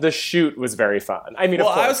thought the shoot was very fun. I mean, well,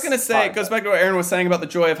 of course, I was going to say, it goes back to what Aaron was saying about the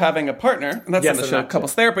joy of having a partner, and that's on the show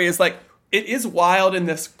Couples Therapy, is like, it is wild in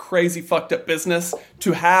this crazy fucked up business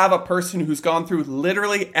to have a person who's gone through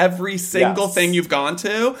literally every single thing you've gone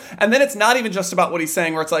to. And then it's not even just about what he's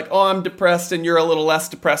saying where it's like, oh, I'm depressed and you're a little less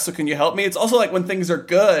depressed, so can you help me? It's also like when things are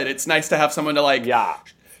good, it's nice to have someone to like...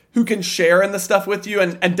 who can share in the stuff with you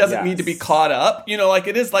and doesn't need to be caught up. You know, like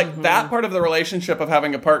it is like that part of the relationship of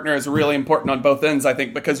having a partner is really important on both ends, I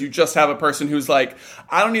think, because you just have a person who's like,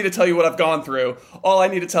 I don't need to tell you what I've gone through. All I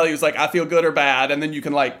need to tell you is like, I feel good or bad. And then you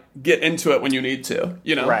can like get into it when you need to,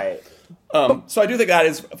 you know? Right. So I do think that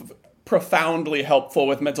is profoundly helpful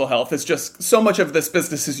with mental health. It's just so much of this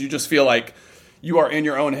business is you just feel like you are in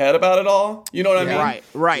your own head about it all. You know what I mean?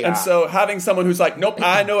 Right. And so having someone who's like, nope,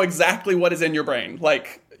 I know exactly what is in your brain.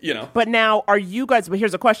 Like, you know. But now, are you guys, but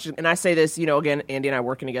here's a question, and I say this, you know, again, Andy and I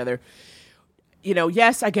working together, you know,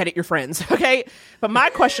 yes, I get it, you're friends, okay? But my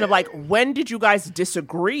question of like, when did you guys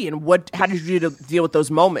disagree and how did you deal with those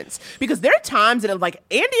moments? Because there are times that like,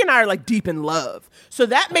 Andy and I are like deep in love. So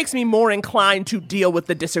that makes me more inclined to deal with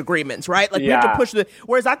the disagreements, right? Like we have to push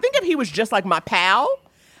whereas I think if he was just like my pal,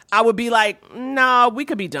 I would be like, no, we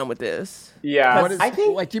could be done with this. Yeah. I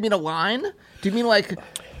think, like, do you mean a line? Do you mean like...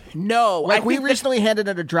 No. Like, we recently handed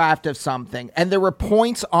in a draft of something, and there were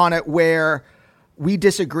points on it where we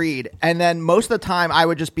disagreed, and then most of the time I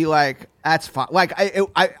would just be like, that's fine. Like,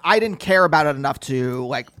 I didn't care about it enough to,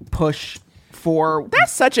 like, push for...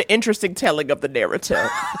 That's such an interesting telling of the narrative.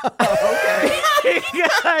 Okay.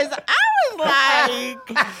 Because I was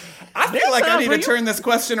like... I feel like I need to turn this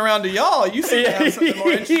question around to y'all. You seem to have something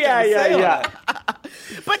more interesting to say on it.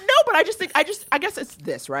 But no, but I guess it's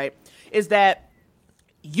this, right? Is that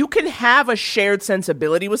you can have a shared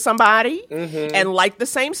sensibility with somebody and like the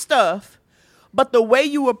same stuff, but the way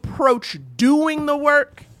you approach doing the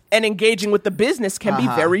work and engaging with the business can be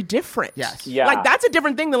very different. Yes. Yeah. Like, that's a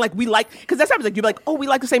different thing than, like, we like... Because that's happens. Like, you're like, oh, we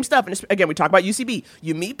like the same stuff. And again, we talk about UCB.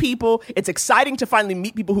 You meet people. It's exciting to finally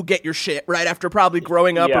meet people who get your shit, right? After probably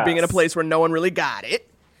growing up or being in a place where no one really got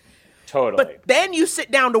it. Totally. But then you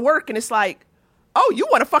sit down to work and it's like, oh, you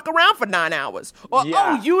want to fuck around for 9 hours. Or,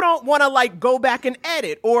 oh, you don't want to, like, go back and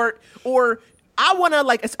edit. Or I want to,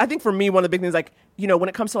 like... I think for me, one of the big things, like, you know, when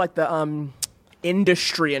it comes to, like, the...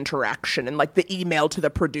 industry interaction and like the email to the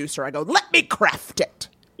producer, I go, let me craft it.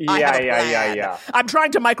 Yeah. I'm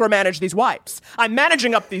trying to micromanage these whites. I'm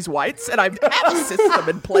managing up these whites, and I have a system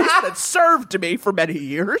in place that served me for many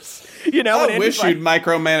years. You know, I wish you'd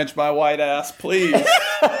micromanage my white ass, please.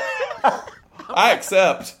 I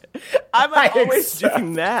accept. I'm always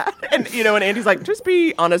doing that, and you know, and Andy's like, just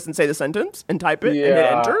be honest and say the sentence and type it and hit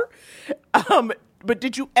enter. But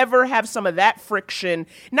did you ever have some of that friction,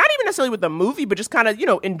 not even necessarily with the movie, but just kind of, you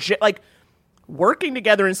know, like working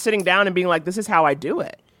together and sitting down and being like, this is how I do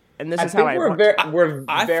it. And this is how I work. We're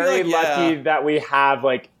very lucky that we have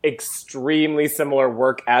like extremely similar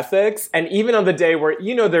work ethics. And even on the day where,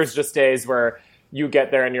 you know, there's just days where you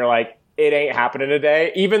get there and you're like, it ain't happening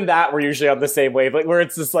today. Even that, we're usually on the same wavelength, where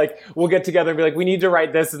it's just like, we'll get together and be like, we need to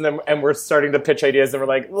write this. And we're starting to pitch ideas and we're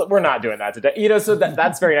like, we're not doing that today. You know, so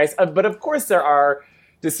that's very nice. But of course there are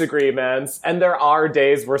disagreements, and there are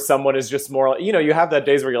days where someone is just more, you know, you have that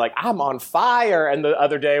days where you're like, I'm on fire. And the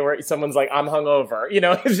other day where someone's like, I'm hungover, you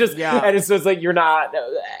know, it's just, and it's just like, you're not.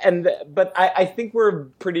 But I think we're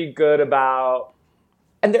pretty good about,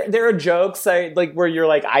 and there are jokes like where you're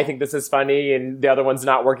like, I think this is funny, and the other one's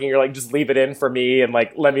not working. You're like, just leave it in for me, and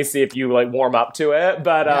like, let me see if you like warm up to it.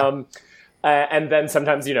 But and then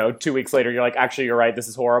sometimes, you know, 2 weeks later, you're like, actually, you're right, this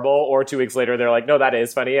is horrible. Or 2 weeks later, they're like, no, that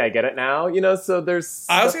is funny, I get it now. You know, so there's.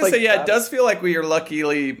 I was gonna say, it does feel like we are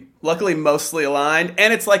luckily luckily mostly aligned.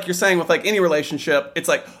 And it's like you're saying with like any relationship, it's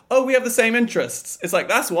like, oh, we have the same interests. It's like,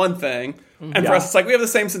 that's one thing. And for us, it's like, we have the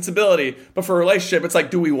same sensibility. But for a relationship, it's like,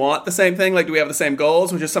 do we want the same thing? Like, do we have the same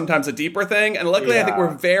goals? Which is sometimes a deeper thing. And luckily, I think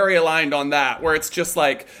we're very aligned on that, where it's just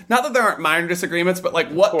like, not that there aren't minor disagreements, but like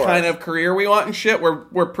what kind of career we want and shit,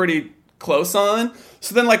 we're pretty close on.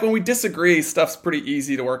 So then like when we disagree, stuff's pretty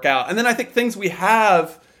easy to work out. And then I think things we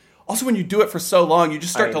have, also when you do it for so long, you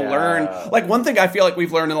just start to learn. Like one thing I feel like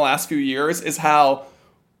we've learned in the last few years is how,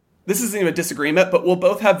 this isn't even a disagreement, but we'll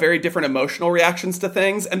both have very different emotional reactions to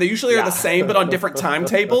things, and they usually are the same, but on different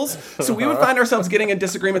timetables. So we would find ourselves getting in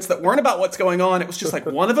disagreements that weren't about what's going on. It was just like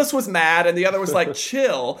one of us was mad, and the other was like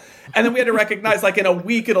chill. And then we had to recognize, like in a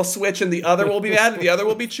week it'll switch, and the other will be mad, and the other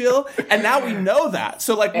will be chill. And now we know that.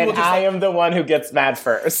 So like, we will just, I am the one who gets mad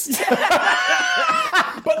first.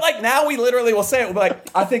 But like now we literally will say it. We'll be like,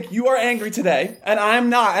 I think you are angry today, and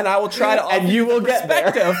I'm not, and I will try to offer you the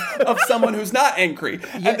perspective of someone who's not angry.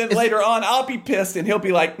 And then later on, I'll be pissed, and he'll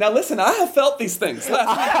be like, now listen, I have felt these things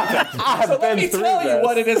last week. So let me tell you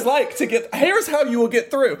what it is like to get, here's how you will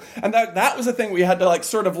get through. And that was the thing we had to like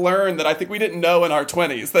sort of learn that I think we didn't know in our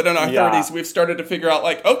 20s, that in our 30s we've started to figure out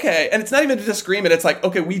like, okay, and it's not even a disagreement, it's like,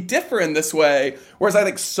 okay, we differ in this way, whereas I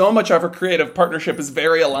think so much of our creative partnership is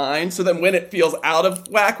very aligned, so then when it feels out of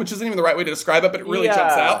whack, which isn't even the right way to describe it, but it really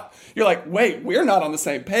jumps out, you're like, wait, we're not on the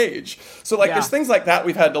same page. So like there's things like that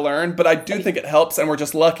we've had to learn, but I do think it helps, and we're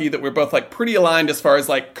just lucky that we're both like pretty aligned as far as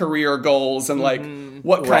like career goals and like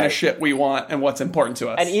what kind of shit we want and what's important to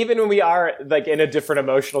us. And even when we are like in a different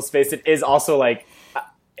emotional space, it is also like,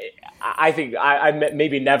 I think I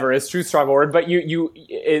maybe never is too strong a word, but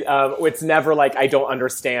it's never like I don't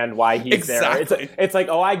understand why he's there. It's like,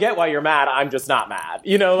 oh, I get why you're mad. I'm just not mad.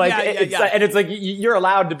 You know, like and it's like you're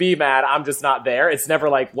allowed to be mad. I'm just not there. It's never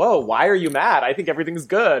like, whoa, why are you mad? I think everything's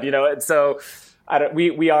good. You know, and so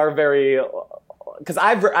we are very, because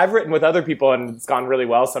I've written with other people and it's gone really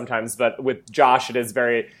well sometimes, but with Josh it is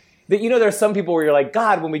very. You know, there's some people where you're like,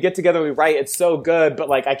 God, when we get together, we write, it's so good, but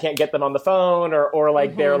like I can't get them on the phone, or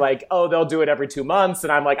like they're like, oh, they'll do it every 2 months,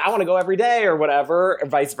 and I'm like, I want to go every day or whatever, and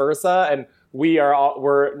vice versa. And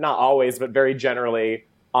we're not always, but very generally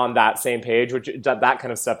on that same page, which that kind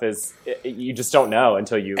of stuff is, you just don't know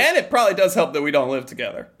until you. And it probably does help that we don't live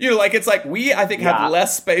together. You know, like it's like we, I think, have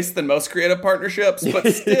less space than most creative partnerships, but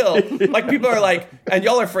still, like people are like, and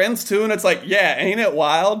y'all are friends too, and it's like, yeah, ain't it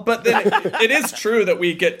wild? But then it is true that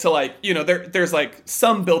we get to like, you know, there's like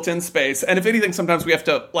some built-in space, and if anything, sometimes we have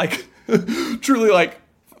to like truly like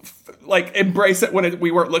embrace it when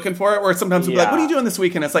we weren't looking for it, where sometimes we'll be like, what are you doing this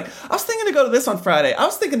weekend? It's like, I was thinking to go to this on Friday. I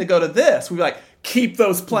was thinking to go to this. We'd be like, keep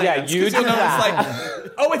those plans. Yeah, you do that. It's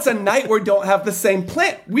like, oh, it's a night where we don't have the same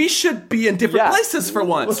plan. We should be in different places for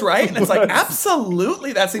once, right? And it's like,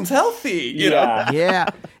 absolutely, that seems healthy. You know? Yeah.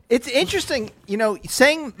 It's interesting, you know,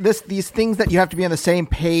 saying these things that you have to be on the same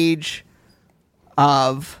page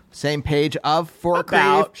of for a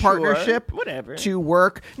creative partnership to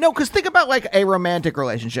work. No, because think about like a romantic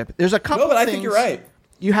relationship. There's a couple but things I think you're right.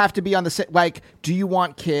 You have to be on the same, like, do you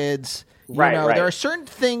want kids? You know, there are certain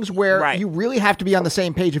things where you really have to be on the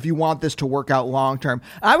same page if you want this to work out long term.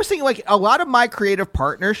 I was thinking like a lot of my creative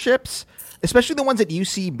partnerships, especially the ones at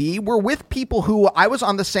UCB, were with people who I was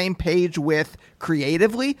on the same page with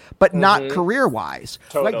creatively, but not career-wise.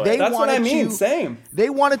 Totally. Like That's what I mean. Same. They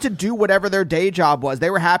wanted to do whatever their day job was. They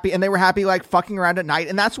were happy, and they were happy like fucking around at night,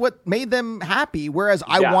 and that's what made them happy. Whereas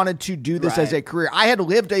I wanted to do this as a career. I had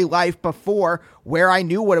lived a life before where I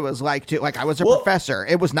knew what it was like to, like, I was a professor.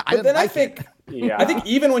 It was not. I didn't like it. I think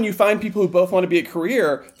even when you find people who both want to be a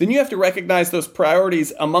career, then you have to recognize those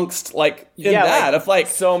priorities amongst like like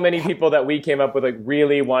so many people that we came up with like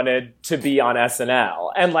really wanted to be on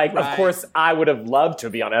SNL, and like of course I would have loved to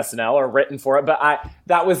be on SNL or written for it, but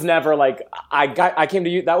that was never like I came to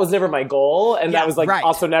you. That was never my goal, and that was like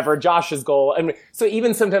also never Josh's goal. And so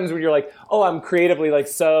even sometimes when you're like, oh, I'm creatively like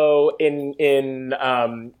so in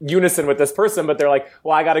unison with this person, but they're like,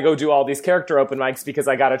 well, I got to go do all these character open mics because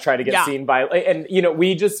I got to try to get seen by. And, you know,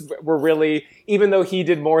 we just were really, even though he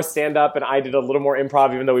did more stand-up and I did a little more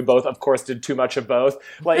improv, even though we both, of course, did too much of both,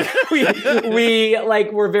 like, we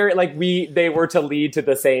like, were very, like, they were to lead to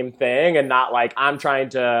the same thing and not like, I'm trying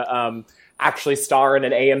to actually star in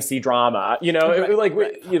an AMC drama, you know?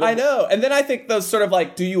 You know? I know. And then I think those sort of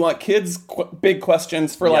like, do you want kids, big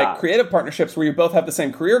questions for like creative partnerships where you both have the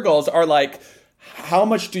same career goals are like, how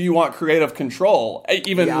much do you want creative control?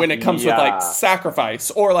 Even when it comes with like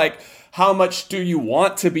sacrifice, or like, how much do you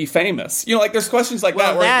want to be famous? You know, like there's questions like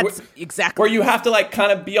that where you have to like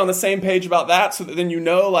kind of be on the same page about that, so that then you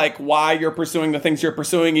know like why you're pursuing the things you're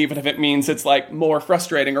pursuing, even if it means it's like more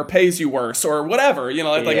frustrating or pays you worse or whatever, you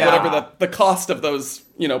know, like whatever the cost of those,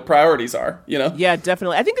 you know, priorities are, you know? Yeah,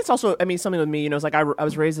 definitely. I think it's also, I mean, something with me, you know, it's like I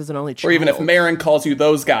was raised as an only child. Or even if Marin calls you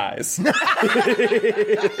those guys.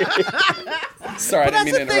 Sorry, I didn't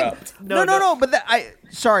mean to interrupt. No. But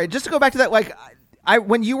sorry, just to go back to that, like,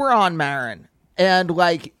 when you were on Marin, and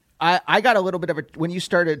like, I got a little bit of when you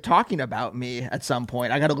started talking about me at some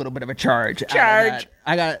point, I got a little bit of a charge. I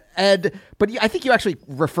got Ed, but I think you actually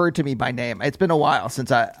referred to me by name. It's been a while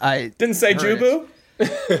since I didn't say Jubu.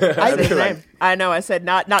 I know. I said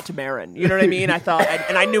not to Marin. You know what I mean? I thought,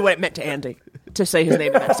 and I knew what it meant to Andy to say his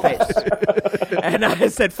name in that space. And I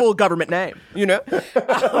said full government name. You know,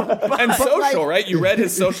 and social, right? You read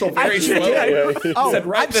his social very slowly. Said,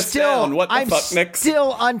 write this down. What the fuck, Nick?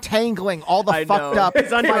 Still untangling all the fucked up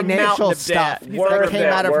financial stuff that came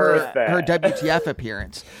out of her WTF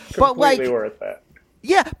appearance. But like, worth that.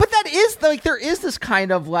 Yeah, but that is like there is this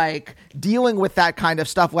kind of like dealing with that kind of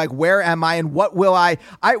stuff. Like, where am I and what will I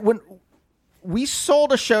when we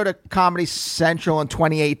sold a show to Comedy Central in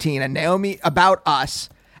 2018 and Naomi about us,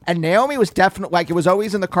 and Naomi was definitely like, it was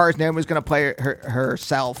always in the cars. Naomi was going to play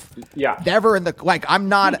herself. Yeah, never in the like. I'm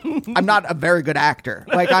not a very good actor.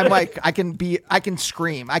 Like I can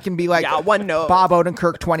scream. I can be like one note. Bob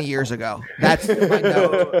Odenkirk 20 years ago. That's my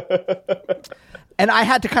note. And I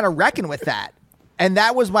had to kind of reckon with that. And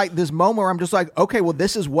that was like this moment where I'm just like, okay, well,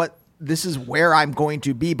 this is where I'm going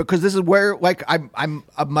to be, because this is where like I'm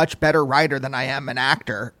a much better writer than I am an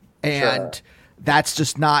actor, and that's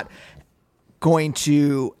just not going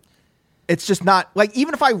to. It's just not like,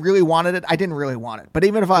 even if I really wanted it, I didn't really want it. But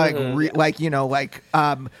even if I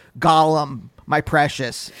Gollum, my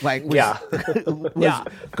precious, like was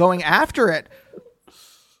going after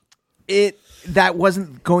it. That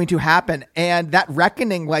wasn't going to happen, and that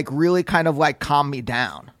reckoning like really kind of like calmed me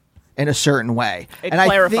down in a certain way. It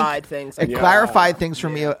clarified things. It clarified things for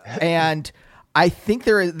me, and I think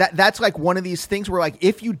there is that's like one of these things where like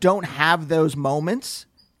if you don't have those moments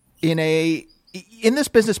in this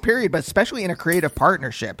business period, but especially in a creative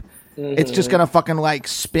partnership, it's just gonna fucking like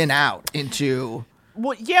spin out into.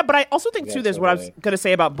 Well, yeah, but I also think too. There's what I was gonna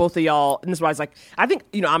say about both of y'all, and this is why I was like, I think,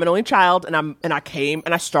 you know, I'm an only child, and I came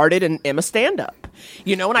and I started in Emma stand-up,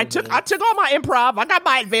 you know, and I took all my improv, I got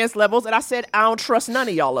my advanced levels, and I said, I don't trust none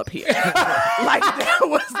of y'all up here. Like, that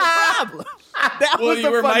was the problem. You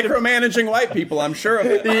were micromanaging white people, I'm sure of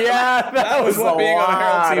it. Yeah, that was what being on a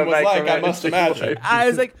Herald team was like. I must imagine. I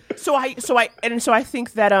was like, so I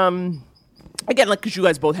think that again, like, because you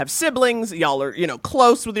guys both have siblings, y'all are, you know,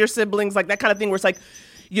 close with your siblings, like that kind of thing where it's like,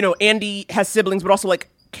 you know, Andy has siblings, but also like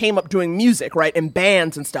came up doing music, right, and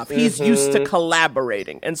bands and stuff. He's used to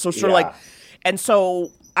collaborating, and so sort of like, and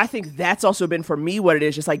so I think that's also been for me what it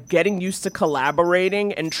is, just like getting used to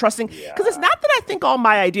collaborating and trusting, because it's not that I think all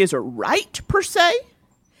my ideas are right per se,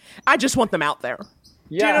 I just want them out there.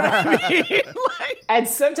 Yeah. Do you know what I mean? Like, and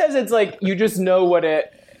sometimes it's like you just know what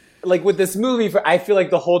it. Like with this movie, I feel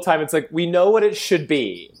like the whole time it's like we know what it should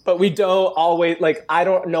be, but we don't always, like, I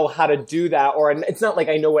don't know how to do that, or it's not like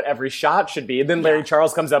I know what every shot should be. And then Larry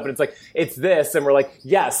Charles comes up and it's like, it's this, and we're like,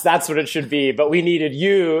 yes, that's what it should be, but we needed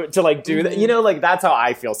you to like do that. You know, like that's how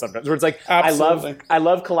I feel sometimes. Where it's like, absolutely. I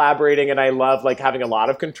love collaborating, and I love like having a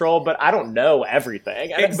lot of control, but I don't know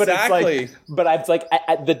everything. Exactly.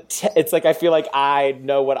 It's like I feel like I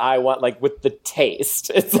know what I want, like with the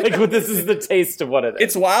taste. It's like this is the taste of what it is.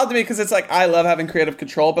 It's wild to me because it's like I love having creative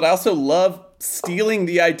control, but I also love stealing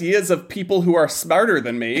the ideas of people who are smarter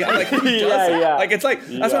than me. I'm like, who does that? Like, it's like,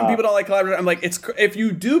 that's when people don't like collaborate. I'm like, if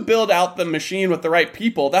you do build out the machine with the right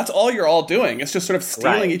people, that's all you're all doing. It's just sort of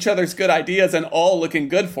stealing each other's good ideas and all looking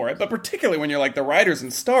good for it. But particularly when you're like the writers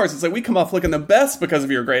and stars, it's like we come off looking the best because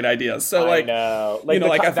of your great ideas. So like, I know. Like, you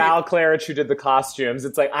know, Val Claridge who did the costumes,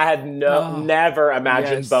 it's like I had never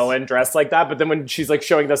imagined Bowen dressed like that. But then when she's like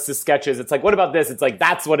showing us the sketches, it's like, what about this? It's like,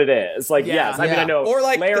 that's what it is. Like, yes. I mean, I know or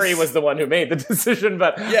like Larry was the one who made the decision,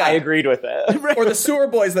 but I agreed with it. Or the Sewer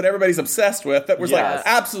Boys that everybody's obsessed with, that was like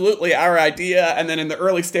absolutely our idea, and then in the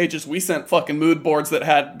early stages we sent fucking mood boards that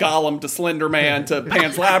had Gollum to Slender Man to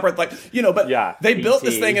Pan's Labyrinth, like, you know, but they built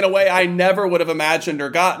this thing in a way I never would have imagined or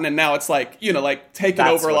gotten, and now it's like, you know, like taken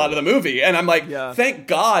over a lot of the movie, and I'm like, thank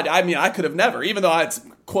God. I mean, I could have never, even though it's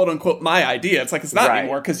quote unquote my idea, it's like it's not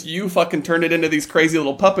anymore because you fucking turned it into these crazy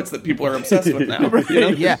little puppets that people are obsessed with now. You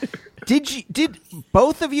know? Did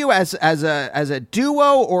both of you as a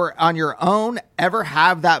duo or on your own ever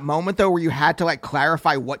have that moment though where you had to like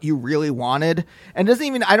clarify what you really wanted? And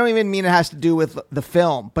I don't even mean it has to do with the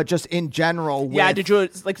film, but just in general. Yeah, did you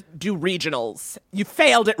like do regionals? You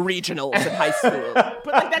failed at regionals in high school. But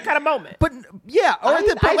like that kind of moment. But yeah,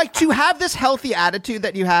 but like to have this healthy attitude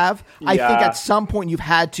that you have, I think at some point you've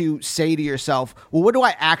had to say to yourself, well, what do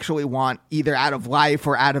I actually want either out of life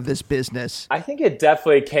or out of this business? I think it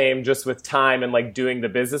definitely came just with time and like doing the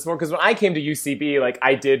business more. Because when I came to UCB, like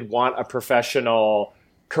I did want a professional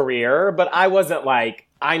career, but I wasn't like,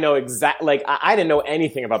 I know exactly, like, I didn't know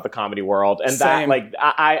anything about the comedy world. And Same. that, like,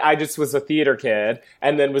 I just was a theater kid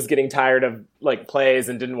and then was getting tired of, like, plays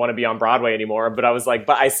and didn't want to be on Broadway anymore. But I was like,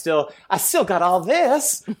 but I still got all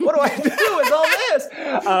this. What do I do with all this?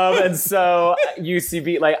 And so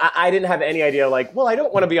UCB, like, I didn't have any idea, like, well, I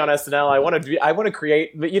don't want to be on SNL. I want to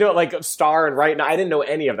create, you know, like, star and write. And I didn't know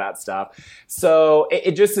any of that stuff. So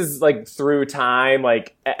it just is, like, through time,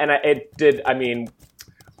 like, and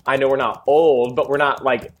I know we're not old, but we're not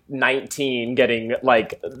like 19 getting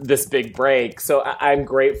like this big break. So I'm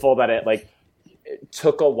grateful that it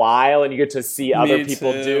took a while and you get to see other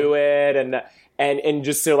people do it and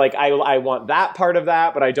just so like I want that part of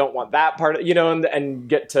that, but I don't want that part of, you know, and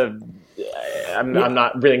get to I'm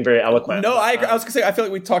not being very eloquent. No, I agree. I was gonna say I feel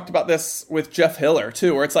like we talked about this with Jeff Hiller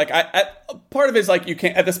too, where it's like part of it is like you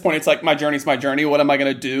can't at this point. It's like my journey's my journey. What am I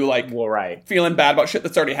gonna do? Like, well, right. Feeling bad about shit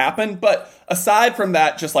that's already happened. But aside from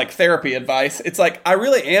that, just like therapy advice, it's like I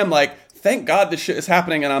really am like, thank God this shit is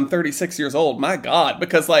happening, and I'm 36 years old. My God,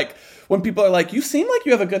 because like. When people are like, you seem like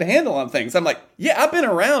you have a good handle on things. I'm like, yeah, I've been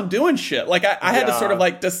around doing shit. Like, I had to sort of,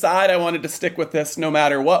 like, decide I wanted to stick with this no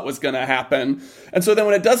matter what was going to happen. And so then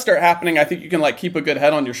when it does start happening, I think you can, like, keep a good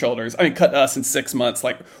head on your shoulders. I mean, cut to us in 6 months,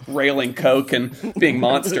 like, railing coke and being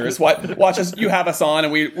monsters. Watch us, you have us on,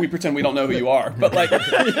 and we pretend we don't know who you are. But, like,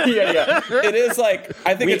 it is, like,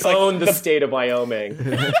 I think it's, like... We own the state of Wyoming.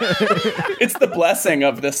 It's the blessing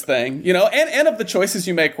of this thing, you know? And of the choices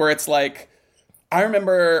you make where it's, like... I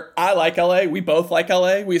remember I like LA. We both like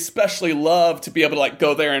LA. We especially love to be able to like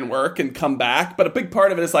go there and work and come back. But a big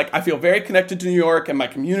part of it is like I feel very connected to New York and my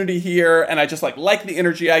community here. And I just like the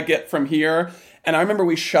energy I get from here. And I remember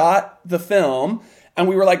we shot the film and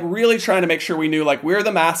we were like really trying to make sure we knew like we're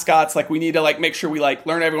the mascots. Like we need to like make sure we like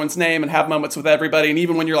learn everyone's name and have moments with everybody. And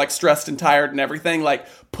even when you're like stressed and tired and everything, like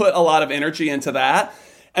put a lot of energy into that.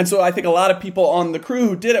 And so I think a lot of people on the crew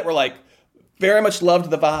who did it were like, very much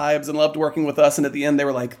loved the vibes and loved working with us. And at the end, they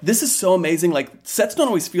were like, this is so amazing. Like, sets don't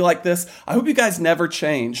always feel like this. I hope you guys never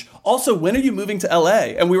change. Also, when are you moving to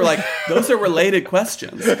LA? And we were like, those are related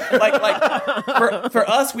questions. For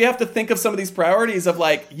us, we have to think of some of these priorities of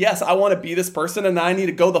like, yes, I want to be this person and I need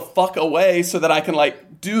to go the fuck away so that I can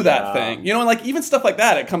like do that thing. You know, and like even stuff like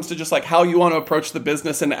that, it comes to just like how you want to approach the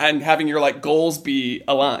business and having your like goals be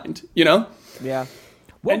aligned, you know? Yeah.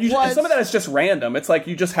 And some of that is just random. It's like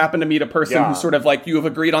you just happen to meet a person who sort of like you have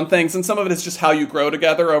agreed on things, and some of it is just how you grow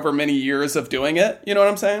together over many years of doing it. You know what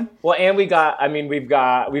I'm saying? Well, and we've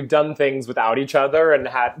done things without each other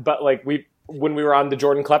when we were on the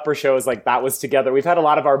Jordan Klepper shows, like that was together. We've had a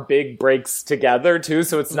lot of our big breaks together too,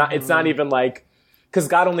 so it's not even like. Because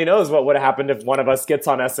God only knows what would have happened if one of us gets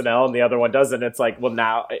on SNL and the other one doesn't. It's like, well,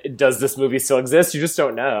 now, does this movie still exist? You just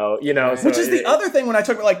don't know, you know? So which is the other thing when I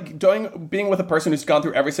talk about, like, being with a person who's gone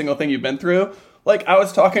through every single thing you've been through. Like, I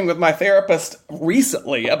was talking with my therapist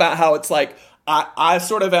recently about how it's like, I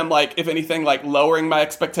sort of am, like, if anything, like, lowering my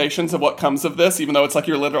expectations of what comes of this, even though it's like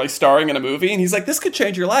you're literally starring in a movie. And he's like, this could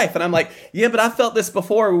change your life. And I'm like, yeah, but I felt this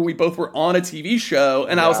before when we both were on a TV show.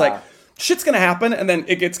 And I was like... shit's going to happen, and then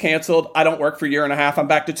it gets canceled. I don't work for a year and a half. I'm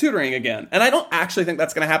back to tutoring again. And I don't actually think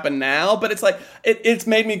that's going to happen now, but it's like, it's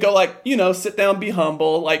made me go like, you know, sit down, be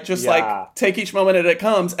humble, like just like take each moment as it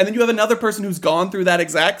comes. And then you have another person who's gone through that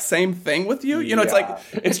exact same thing with you. You know, it's like,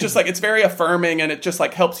 it's just like, it's very affirming, and it just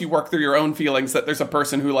like helps you work through your own feelings that there's a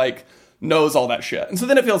person who like knows all that shit. And so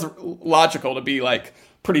then it feels logical to be like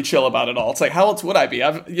pretty chill about it all. It's like, how else would I be?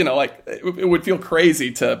 You know, like it would feel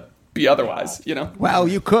crazy to be otherwise, you know? Well,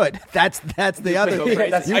 you could. That's the other thing.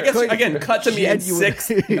 I guess, again, cut to me in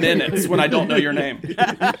 6 minutes when I don't know your name.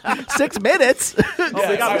 6 minutes?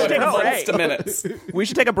 Minutes. We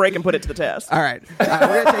should take a break and put it to the test. All right.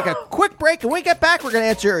 We're going to take a quick break. When we get back, we're going to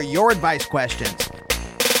answer your advice questions.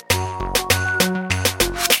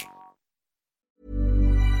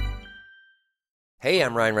 Hey,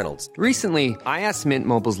 I'm Ryan Reynolds. Recently, I asked Mint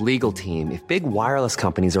Mobile's legal team if big wireless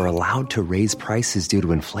companies are allowed to raise prices due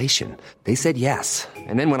to inflation. They said yes.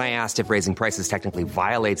 And then when I asked if raising prices technically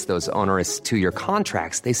violates those onerous 2-year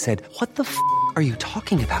contracts, they said, what the f*** are you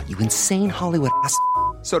talking about, you insane Hollywood ass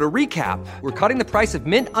f- So to recap, we're cutting the price of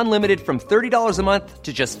Mint Unlimited from $30 a month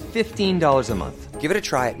to just $15 a month. Give it a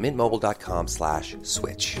try at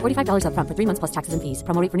mintmobile.com/switch. $45 up front for 3 months plus taxes and fees.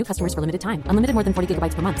 Promo rate for new customers for limited time. Unlimited more than 40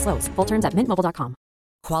 gigabytes per month. Slows full terms at mintmobile.com.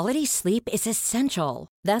 Quality sleep is essential.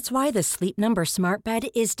 That's why the Sleep Number Smart Bed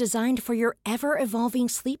is designed for your ever-evolving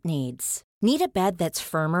sleep needs. Need a bed that's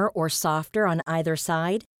firmer or softer on either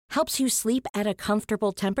side? Helps you sleep at a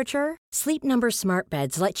comfortable temperature? Sleep Number Smart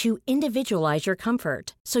Beds let you individualize your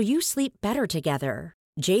comfort, so you sleep better together.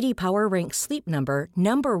 J.D. Power ranks Sleep Number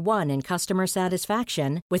number 1 in customer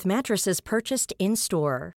satisfaction with mattresses purchased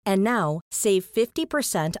in-store. And now, save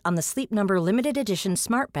 50% on the Sleep Number Limited Edition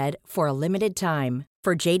Smart Bed for a limited time.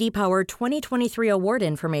 For J.D. Power 2023 award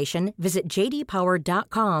information, visit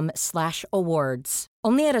jdpower.com/awards.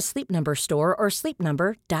 Only at a Sleep Number store or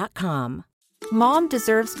sleepnumber.com. Mom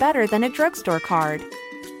deserves better than a drugstore card.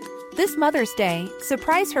 This Mother's Day,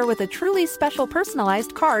 surprise her with a truly special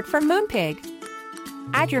personalized card from Moonpig.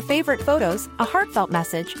 Add your favorite photos, a heartfelt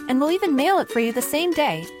message, and we'll even mail it for you the same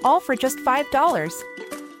day, all for just $5.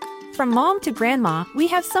 From mom to grandma, we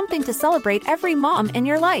have something to celebrate every mom in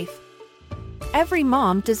your life. Every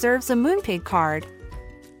mom deserves a Moonpig card.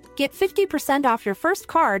 Get 50% off your first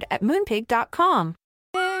card at moonpig.com.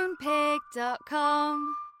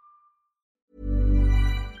 Moonpig.com.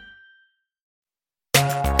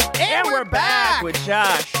 And we're back with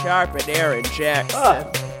Josh Sharp and Aaron Jackson.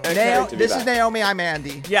 This is Naomi. I'm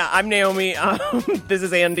Andy. Yeah, I'm Naomi. This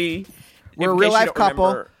is Andy. We're a real life couple.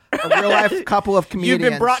 A real life couple of comedians.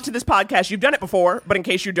 You've been brought to this podcast. You've done it before, but in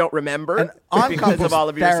case you don't remember, and on because of all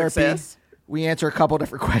of your therapy, success, we answer a couple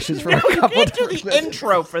different questions from no, a couple you can't do the listeners.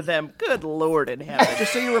 intro for them. Good Lord in heaven.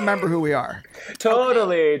 Just so you remember who we are.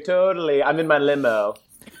 Totally. I'm in my limo.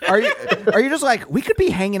 Are you just like, we could be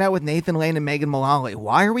hanging out with Nathan Lane and Megan Mullally?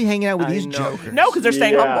 Why are we hanging out with these jokers? No, because they're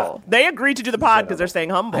staying humble. They agreed to do the pod because they're staying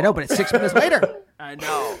humble. I know, but it's 6 minutes later. I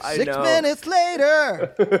know. 6 minutes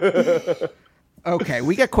later. Okay,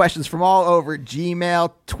 we get questions from all over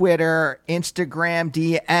Gmail, Twitter, Instagram,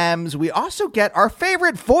 DMs. We also get our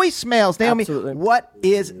favorite voicemails. Naomi, Absolutely. What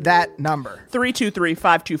is that number?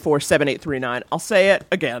 323-524-7839. I'll say it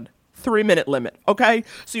again. 3-minute limit, okay?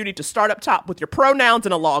 So you need to start up top with your pronouns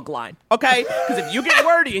and a log line, okay? Because if you get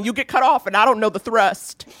wordy and you get cut off and I don't know the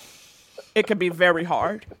thrust, it can be very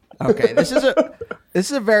hard. Okay, this is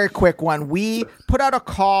a very quick one. We put out a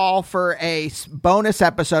call for a bonus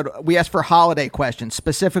episode. We asked for holiday questions,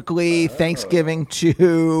 specifically Thanksgiving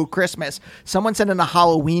to Christmas. Someone sent in a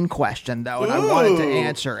Halloween question, though, and I wanted to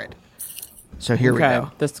answer it. So here we go.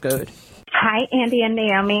 That's good. Hi, Andy and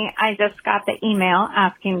Naomi. I just got the email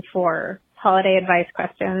asking for holiday advice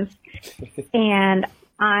questions. And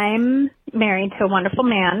I'm married to a wonderful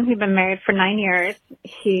man. We've been married for 9 years.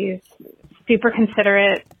 He's super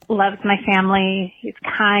considerate, loves my family. He's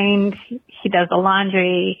kind. He does the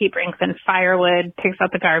laundry. He brings in firewood, takes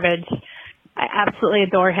out the garbage. I absolutely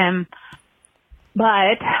adore him.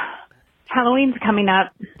 But Halloween's coming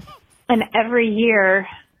up, and every year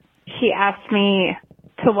he asks me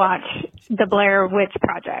to watch the Blair Witch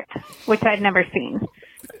Project, which I'd never seen.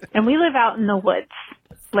 And we live out in the woods,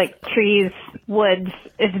 like trees, woods.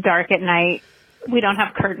 It's dark at night. We don't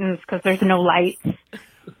have curtains because there's no light.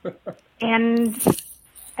 And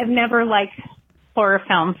I've never liked horror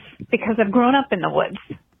films because I've grown up in the woods.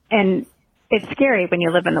 And it's scary when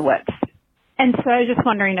you live in the woods. And so I was just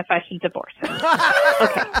wondering if I should divorce him.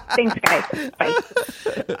 Okay. Thanks, guys. Bye.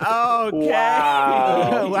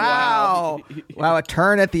 Okay. Wow, a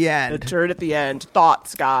turn at the end. A turn at the end.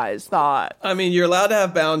 Thoughts, guys. Thoughts. I mean, you're allowed to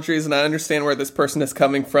have boundaries, and I understand where this person is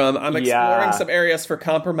coming from. I'm exploring some areas for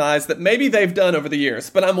compromise that maybe they've done over the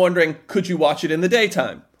years, but I'm wondering, could you watch it in the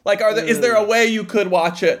daytime? Like, is there a way you could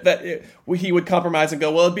watch it that he would compromise and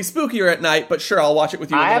go, well, it'd be spookier at night, but sure, I'll watch it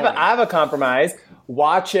with you in the morning. I have a compromise.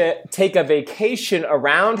 Watch it, take a vacation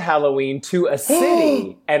around Halloween to a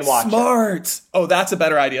city and watch Smart. Oh, that's a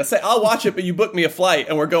better idea. Say, I'll watch it, but you book me a flight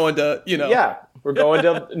and we're going to, Yeah, we're going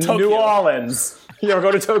to New Orleans. We're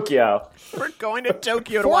going to Tokyo. We're going to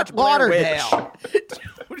Tokyo to Fort watch Blair Lauderdale.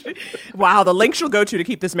 Witch. Wow, the lengths you'll go to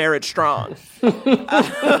keep this marriage strong.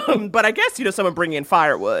 But I guess, someone bringing in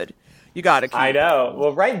firewood. You got to keep. I know.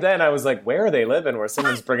 Well, right then I was like, where are they living where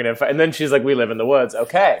someone's bringing in fire? And then she's like, we live in the woods.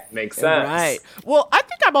 Okay, makes sense. Right. Well, I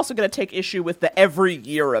think I'm also going to take issue with the every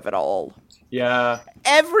year of it all. Yeah.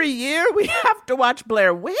 every year we have to watch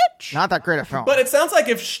Blair Witch? Not that great a film. But it sounds like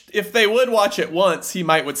if they would watch it once, he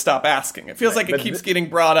would stop asking. It feels like it keeps getting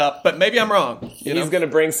brought up, but maybe I'm wrong. He's going to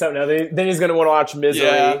bring something. Then he's going to want to watch Misery.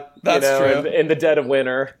 Yeah, that's true. In the dead of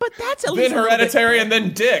winter. But that's at least then Hereditary, and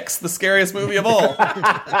then Dix, the scariest movie of all.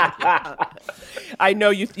 I know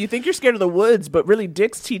you think you're scared of the woods, but really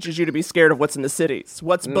Dix teaches you to be scared of what's in the cities,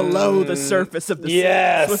 what's below the surface of the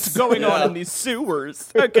cities, what's going on in these sewers.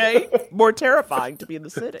 Okay, more terrifying to be in the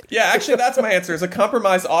city. Yeah, actually, that's my answer. As a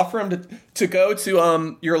compromise, offer him to go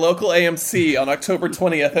to your local AMC on October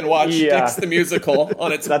 20th and watch Dix the Musical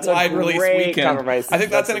on its wide release weekend. Compromise. I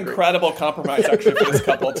think that's an incredible compromise, actually, for this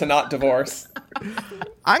couple to not divorce.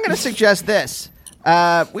 I'm going to suggest this.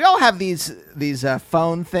 We all have these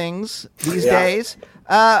phone things these days.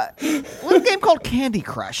 A little game called Candy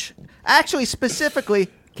Crush. Actually, specifically,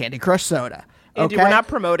 Candy Crush Soda. Andy, we're not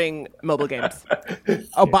promoting mobile games.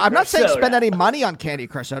 Oh, but I'm not saying spend any money on Candy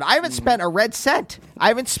Crush Soda. I haven't spent a red cent. I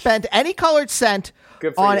haven't spent any colored cent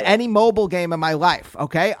on any mobile game in my life.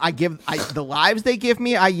 Okay, the lives they give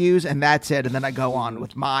me, I use, and that's it. And then I go on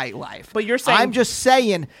with my life. But you're saying I'm just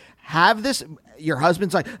saying, have this. Your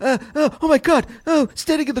husband's like, oh my God,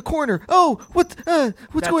 standing in the corner. Oh, what's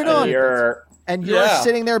going on? And you're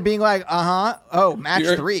sitting there being like, oh, match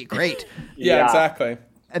 3, great. Yeah, exactly.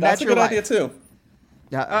 And that's a good idea too.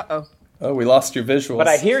 Yeah. Oh, we lost your visuals. But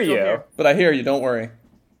I hear you. Don't worry.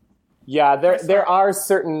 Yeah, there are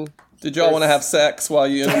certain... Did y'all want to have sex while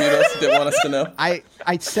you interviewed us? Didn't want us to know?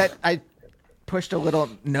 I pushed a little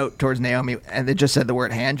note towards Naomi, and it just said the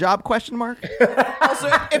word hand job, ? Also,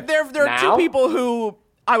 if there are two people who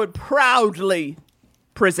I would proudly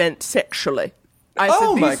present sexually, I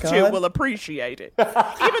said these two will appreciate it.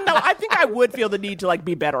 Even though I think I would feel the need to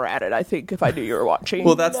be better at it, I think, if I knew you were watching.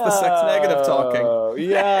 Well, that's the sex negative talking. Oh,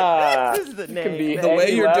 yeah. This is the name. The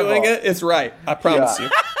way you're doing it is right. I promise you.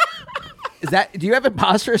 Do you have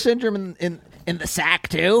imposter syndrome in the sack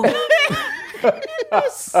too?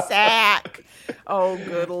 Sack. Oh,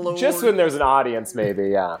 good Lord. Just when there's an audience, maybe,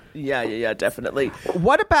 yeah. Yeah, definitely.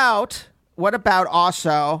 What about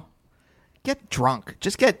also get drunk?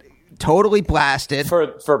 Just get totally blasted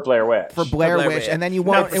for Blair Witch. For Blair Witch, and then you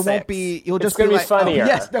won't. It won't be. You'll just be like, funnier. Oh,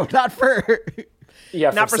 yes, no, not for.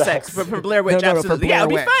 Yeah, not for sex, but for Blair Witch, absolutely. Blair it'll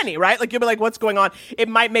be Witch. funny, right? Like, you'll be like, what's going on? It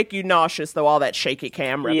might make you nauseous, though, all that shaky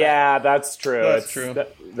camera. Yeah, that's true. That's true.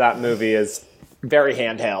 That movie is very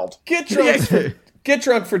handheld. Get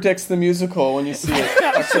drunk for Dix the Musical when you see it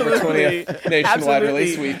October 20th nationwide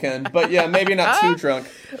release weekend. But yeah, maybe not too drunk.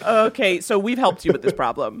 Okay, so we've helped you with this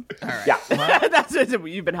problem. All right. Yeah. That's it.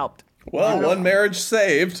 You've been helped. Well, one marriage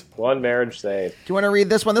saved. One marriage saved. Do you want to read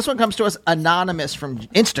this one? This one comes to us anonymous from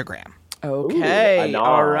Instagram. Okay.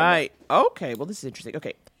 All right. Okay. Well, this is interesting.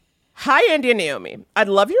 Okay. Hi, Andy and Naomi. I'd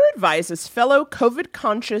love your advice as fellow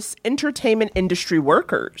COVID-conscious entertainment industry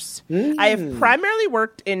workers. I have primarily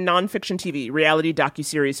worked in nonfiction TV, reality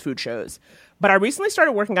docuseries, food shows, but I recently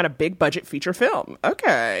started working on a big-budget feature film.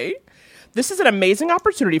 Okay. This is an amazing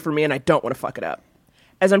opportunity for me, and I don't want to fuck it up.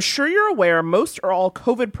 As I'm sure you're aware, most or all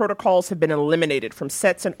COVID protocols have been eliminated from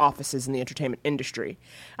sets and offices in the entertainment industry.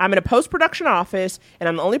 I'm in a post-production office, and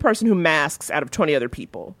I'm the only person who masks out of 20 other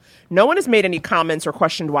people. No one has made any comments or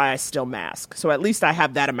questioned why I still mask, so at least I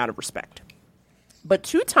have that amount of respect. But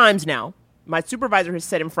 2 times now, my supervisor has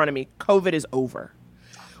said in front of me, COVID is over.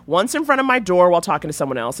 Once in front of my door while talking to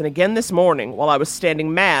someone else, and again this morning while I was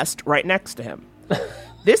standing masked right next to him.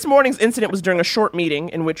 This morning's incident was during a short meeting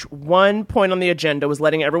in which one point on the agenda was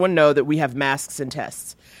letting everyone know that we have masks and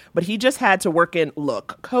tests. But he just had to work in,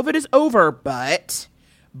 look, COVID is over, but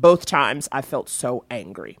both times I felt so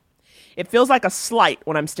angry. It feels like a slight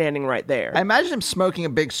when I'm standing right there. I imagine him smoking a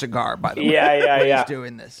big cigar, by the way. Yeah. He's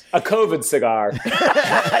doing this. A COVID cigar.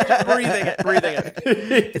 breathing it.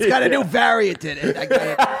 It's got a new variant in it. I got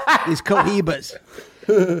it. These Cohibas.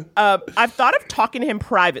 I've thought of talking to him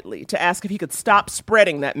privately to ask if he could stop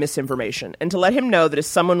spreading that misinformation and to let him know that as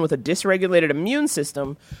someone with a dysregulated immune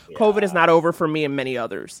system, COVID is not over for me and many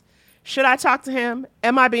others. Should I talk to him?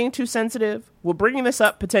 Am I being too sensitive? Will bringing this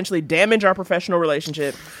up potentially damage our professional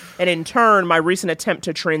relationship and in turn my recent attempt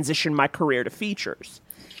to transition my career to features?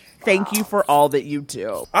 Thank you for all that you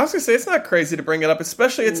do. I was going to say, it's not crazy to bring it up,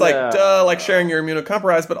 especially it's like sharing your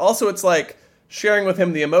immunocompromised, but also it's like sharing with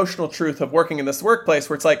him the emotional truth of working in this workplace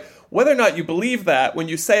where it's like, whether or not you believe that, when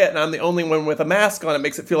you say it and I'm the only one with a mask on, it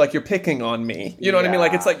makes it feel like you're picking on me. You know what I mean?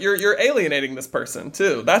 Like, it's like you're alienating this person,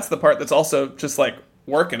 too. That's the part that's also just, like,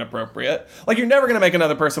 work inappropriate. Like, you're never going to make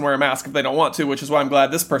another person wear a mask if they don't want to, which is why I'm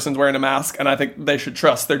glad this person's wearing a mask, and I think they should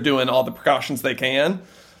trust they're doing all the precautions they can.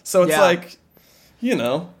 So it's like, I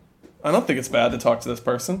don't think it's bad to talk to this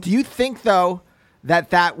person. Do you think, though,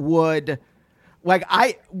 that would, like,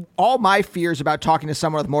 all my fears about talking to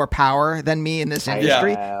someone with more power than me in this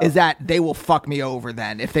industry is that they will fuck me over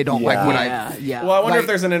then if they don't like what I. Yeah. Well, I wonder if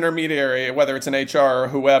there's an intermediary, whether it's an HR or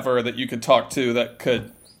whoever, that you could talk to that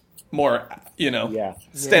could more,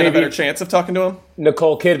 stand a better chance of talking to him.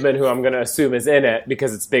 Nicole Kidman, who I'm going to assume is in it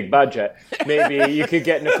because it's big budget. Maybe you could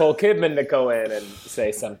get Nicole Kidman to go in and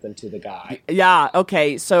say something to the guy. Yeah,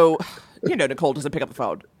 okay, so, Nicole doesn't pick up the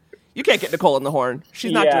phone. You can't get Nicole in the horn.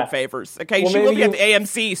 She's not doing favors. Okay, well, she will be at the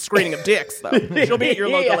AMC screening of dicks, though. She'll be at your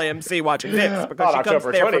local AMC watching dicks because she comes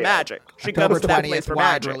there for magic. She comes to that place for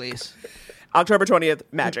magic. Release. October 20th,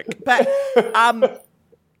 magic. But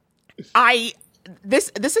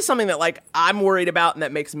This is something that, like, I'm worried about and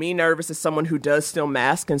that makes me nervous as someone who does still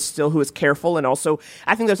mask and who is careful. And also,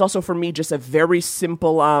 I think there's also for me just a very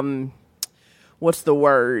simple, what's the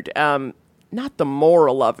word? Not the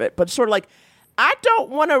moral of it, but sort of like, I don't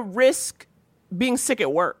want to risk being sick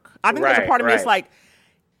at work. I think there's a part of me that's like,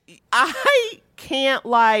 I can't,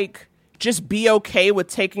 like, just be okay with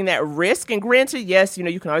taking that risk. And granted, yes,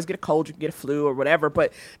 you can always get a cold, you can get a flu or whatever,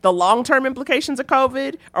 but the long-term implications of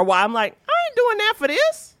COVID are why I'm like, I ain't doing that for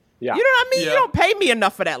this. Yeah. You know what I mean? Yeah. You don't pay me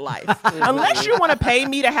enough for that life. Unless you want to pay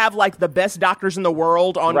me to have, like, the best doctors in the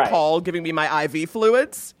world on call giving me my IV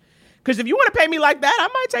fluids. Because if you want to pay me like that, I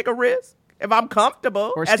might take a risk if I'm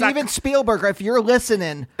comfortable. Or Steven Spielberg, if you're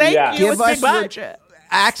listening, thank you. Give us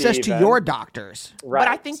access to your doctors. Right. But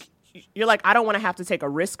I think you're like, I don't want to have to take a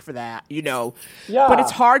risk for that, Yeah. But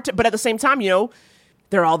it's hard to, but at the same time,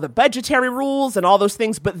 there are all the budgetary rules and all those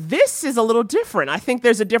things, but this is a little different. I think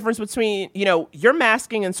there's a difference between, you're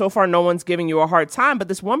masking and so far no one's giving you a hard time, but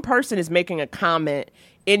this one person is making a comment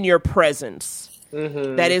in your presence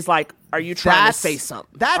that is like, are you trying to say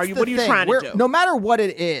something? What are you trying to do? No matter what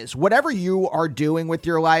it is, whatever you are doing with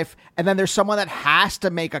your life, and then there's someone that has to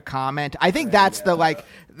make a comment, I think that's the, like,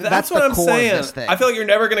 that's what I'm saying. Of this thing. I feel like you're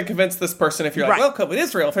never going to convince this person if you're like, well, COVID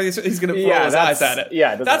is real. He's going to roll his eyes at it.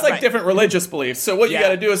 Yeah, that's like different religious beliefs. So what you got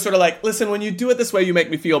to do is sort of like, listen, when you do it this way, you make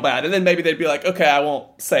me feel bad. And then maybe they'd be like, okay, I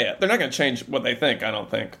won't say it. They're not going to change what they think, I don't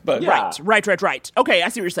think. But Right. Okay, I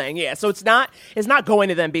see what you're saying. Yeah, so it's not going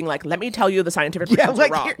to them being like, let me tell you the scientific reasons are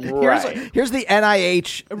wrong. Here's the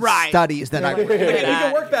NIH studies that I read. You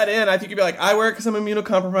can work that in. I think you'd be like, I wear it because I'm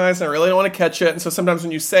immunocompromised and I really don't want to catch it. And so sometimes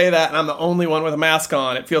when you say that and I'm the only one with a mask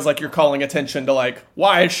on, it feels like you're calling attention to, like,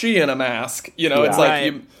 why is she in a mask? It's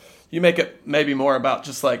like you make it maybe more about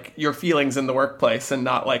just, like, your feelings in the workplace and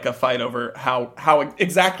not, like, a fight over how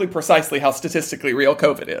exactly precisely how statistically real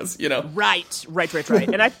COVID is, Right.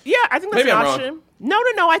 And I think that's an option. No.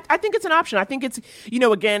 I think it's an option. I think it's,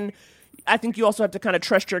 again, I think you also have to kind of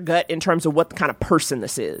trust your gut in terms of what kind of person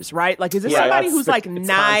this is, right? Like, is this somebody who's like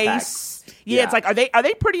nice? Yeah, it's like, are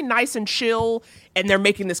they pretty nice and chill and they're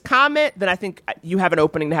making this comment? Then I think you have an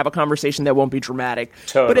opening to have a conversation that won't be dramatic.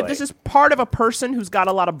 Totally. But if this is part of a person who's got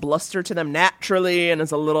a lot of bluster to them naturally and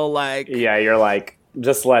is a little like... Yeah, you're like,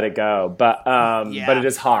 just let it go. But it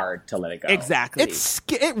is hard to let it go. Exactly.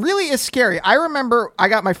 It really is scary. I remember I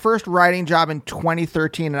got my first writing job in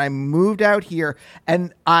 2013 and I moved out here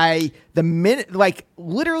and literally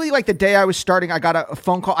the day I was starting, I got a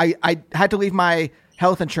phone call. I had to leave my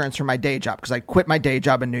health insurance for my day job because I quit my day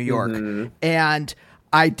job in New York and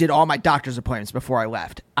I did all my doctor's appointments before I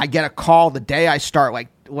left. I get a call the day I start,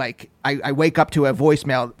 I wake up to a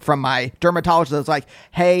voicemail from my dermatologist that's like,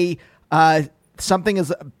 hey, something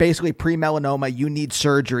is basically pre-melanoma. You need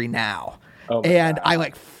surgery now. And I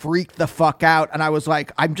freaked the fuck out. And I was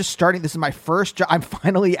like, I'm just starting. This is my first job. I'm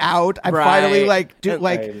finally out. I'm finally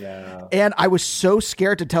and I was so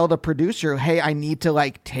scared to tell the producer, hey, I need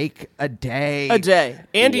to take a day.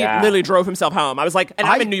 Andy literally drove himself home. I was like, and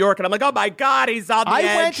I'm in New York and I'm like, oh my God, he's on the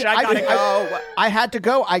edge. I gotta go. I had to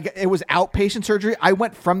go. It was outpatient surgery. I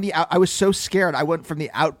went from I was so scared. I went from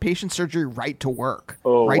the outpatient surgery right to work,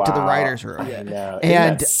 to the writer's room. Yeah, no.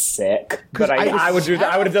 And that's sick. But I would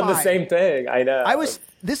have done the same thing. I know.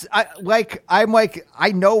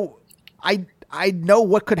 I know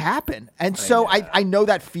what could happen. And so I know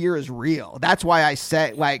that fear is real. That's why I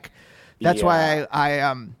say why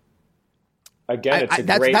I again, it's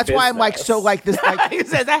that's business. Why I'm this he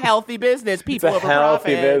says a healthy business. People it's a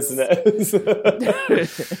healthy business.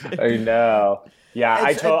 I know. Yeah,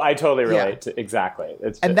 I totally relate to exactly.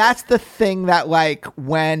 And that's the thing that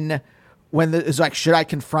when it's like, should I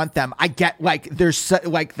confront them? I get there's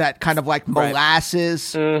that kind of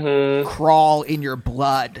molasses crawl in your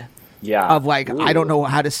blood. Yeah. Of I don't know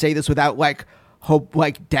how to say this without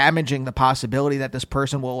damaging the possibility that this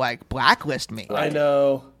person will blacklist me. I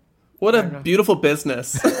know. What a beautiful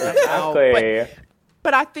business. Exactly.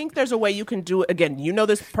 But I think there's a way you can do it. Again, you know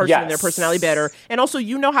this person and their personality better. And also,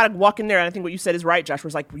 you know how to walk in there. And I think what you said is right, Josh.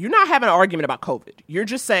 Was like, you're not having an argument about COVID. You're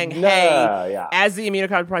just saying, as the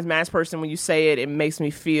immunocompromised masked person, when you say it, it makes me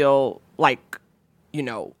feel like, you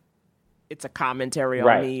know, it's a commentary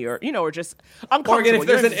on me or, you know, or just uncomfortable. Or again, if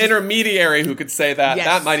there's an intermediary who could say that,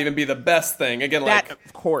 that might even be the best thing. Again, that, like,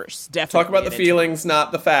 of course, definitely. Talk about the feelings,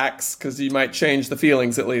 not the facts, because you might change the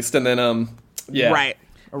feelings at least. And then, Right.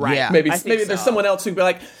 Yeah. Maybe there's someone else who'd be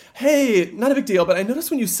like, hey, not a big deal, but I noticed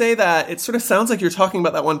when you say that, it sort of sounds like you're talking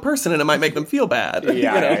about that one person and it might make them feel bad.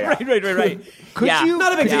 Right. Could you?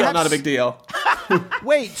 Not a big deal, not a big deal.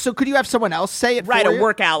 Wait, so could you have someone else say it for you? a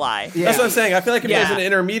work ally. Yeah. That's what I'm saying. I feel like if there's an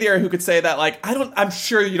intermediary who could say that, like, I'm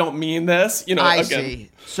sure you don't mean this. You know, I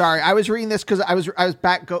see. Sorry, I was reading this because I was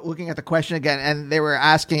back looking at the question again, and they were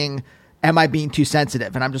asking, am I being too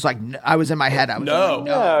sensitive? And I'm just like, I was in my head. I was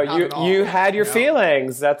you had your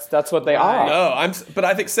feelings. That's what they are. No, but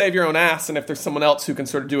I think save your own ass, and if there's someone else who can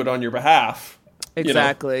sort of do it on your behalf.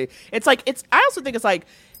 Exactly. You know? It's like, I also think it's like,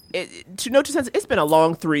 to no two sense, it's been a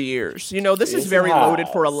long 3 years. You know, this is very loaded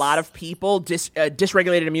for a lot of people,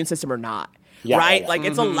 dysregulated immune system or not. Right? Like,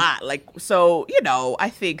 it's a lot. Like, so, you know, I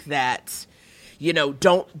think that, you know,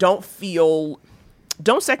 don't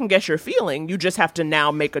second guess your feeling. You just have to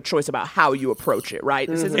now make a choice about how you approach it, right?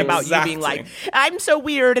 This isn't about you being like, I'm so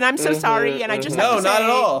weird and I'm so sorry and I just have to say. No, not at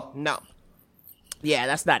all. No. Yeah,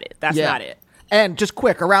 that's not it. That's not it. And just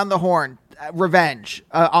quick, around the horn, revenge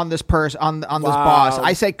on this person, on this boss.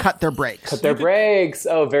 I say cut their brakes. Cut their brakes.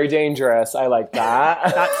 Oh, very dangerous. I like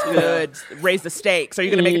that. That's good. Raise the stakes. Are you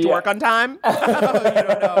going to make it to work on time?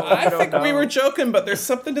 I think we were joking, but there's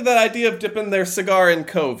something to that idea of dipping their cigar in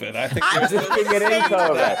COVID. I think I was dipping it in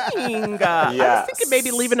COVID. I was thinking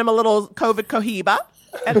maybe leaving them a little COVID cohiba.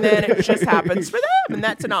 And then it just happens for them, and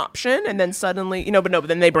that's an option. And then suddenly, but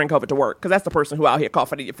then they bring COVID to work because that's the person who out here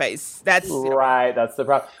coughing in your face. That's right. That's the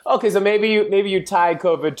problem. Okay, so maybe you tie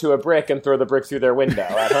COVID to a brick and throw the brick through their window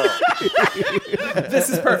at home. This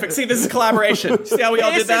is perfect. See, this is collaboration. See how we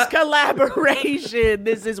all did that? This is collaboration.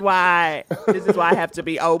 This is why I have to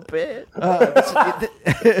be open.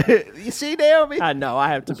 You see, Naomi? I know I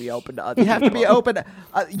have to be open to other. You have to be open.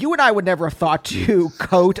 You and I would never have thought to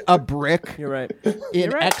coat a brick. You're right. In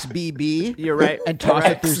XBB. You're right. And toss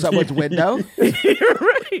it through someone's window.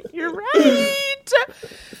 You're right.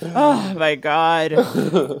 Oh, my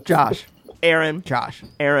God. Josh. Aaron. Josh.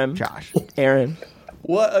 Aaron. Josh. Aaron.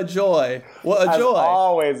 What a joy. What a joy.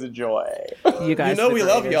 Always a joy. You guys we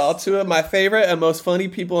love y'all. Two of my favorite and most funny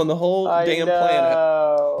people on the whole damn planet.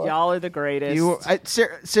 Y'all are the greatest.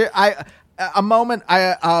 A moment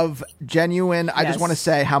of genuine. I just want to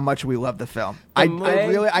say how much we love the film. I want to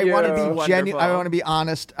be genuine. I want to be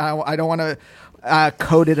honest. I don't want to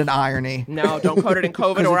coat it in irony. No, don't coat it in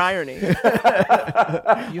COVID or irony.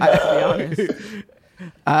 You have to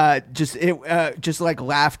be honest. Just like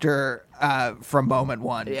laughter from moment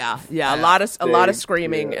one. Yeah. A lot of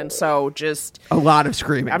screaming, and so just a lot of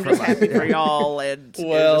screaming. I'm just happy for y'all, and it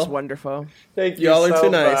was just wonderful. Thank you. Y'all are so too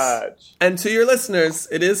nice. Much. And to your listeners,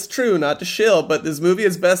 it is true, not to shill, but this movie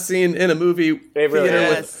is best seen in a movie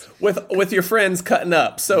theater with your friends cutting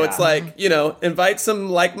up. So it's like, invite some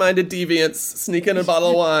like-minded deviants, sneak in a bottle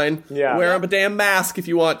of wine, wear a damn mask if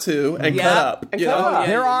you want to, and cut up.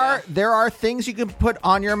 There are things you can put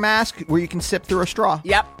on your mask where you can sip through a straw.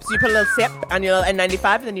 Yep. So you put a little sip on your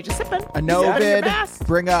N95, and then you just sip it. A Novid,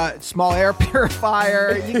 bring a small air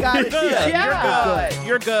purifier. You got it.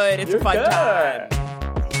 You're good. It's a fun time.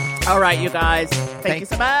 All right, you guys. Thank you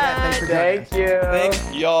so much. Thank you. Thank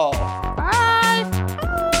y'all. Bye.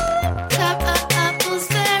 Couples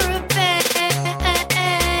therapy.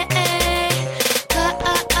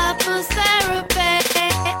 Couples therapy.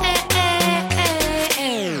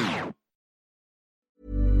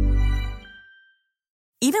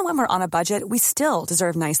 Even when we're on a budget, we still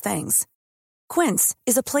deserve nice things. Quince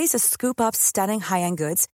is a place to scoop up stunning high-end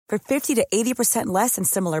goods for 50 to 80% less than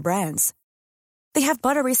similar brands. They have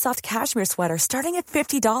buttery soft cashmere sweaters starting at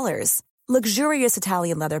 $50, luxurious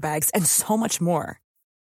Italian leather bags, and so much more.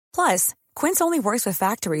 Plus, Quince only works with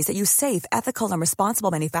factories that use safe, ethical, and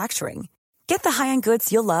responsible manufacturing. Get the high-end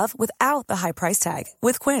goods you'll love without the high price tag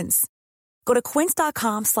with Quince. Go to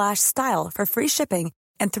quince.com/style for free shipping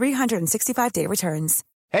and 365-day returns.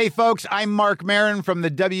 Hey, folks, I'm Mark Maron from the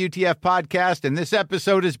WTF Podcast, and this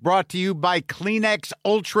episode is brought to you by Kleenex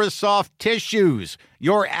Ultra Soft Tissues,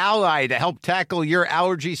 your ally to help tackle your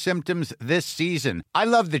allergy symptoms this season. I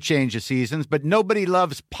love the change of seasons, but nobody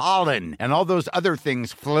loves pollen and all those other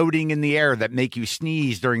things floating in the air that make you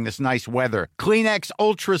sneeze during this nice weather. Kleenex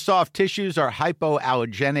Ultra Soft Tissues are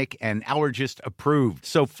hypoallergenic and allergist approved.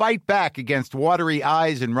 So fight back against watery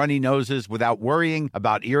eyes and runny noses without worrying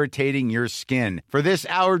about irritating your skin. For this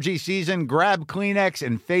allergy season, grab Kleenex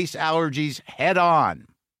and face allergies head on.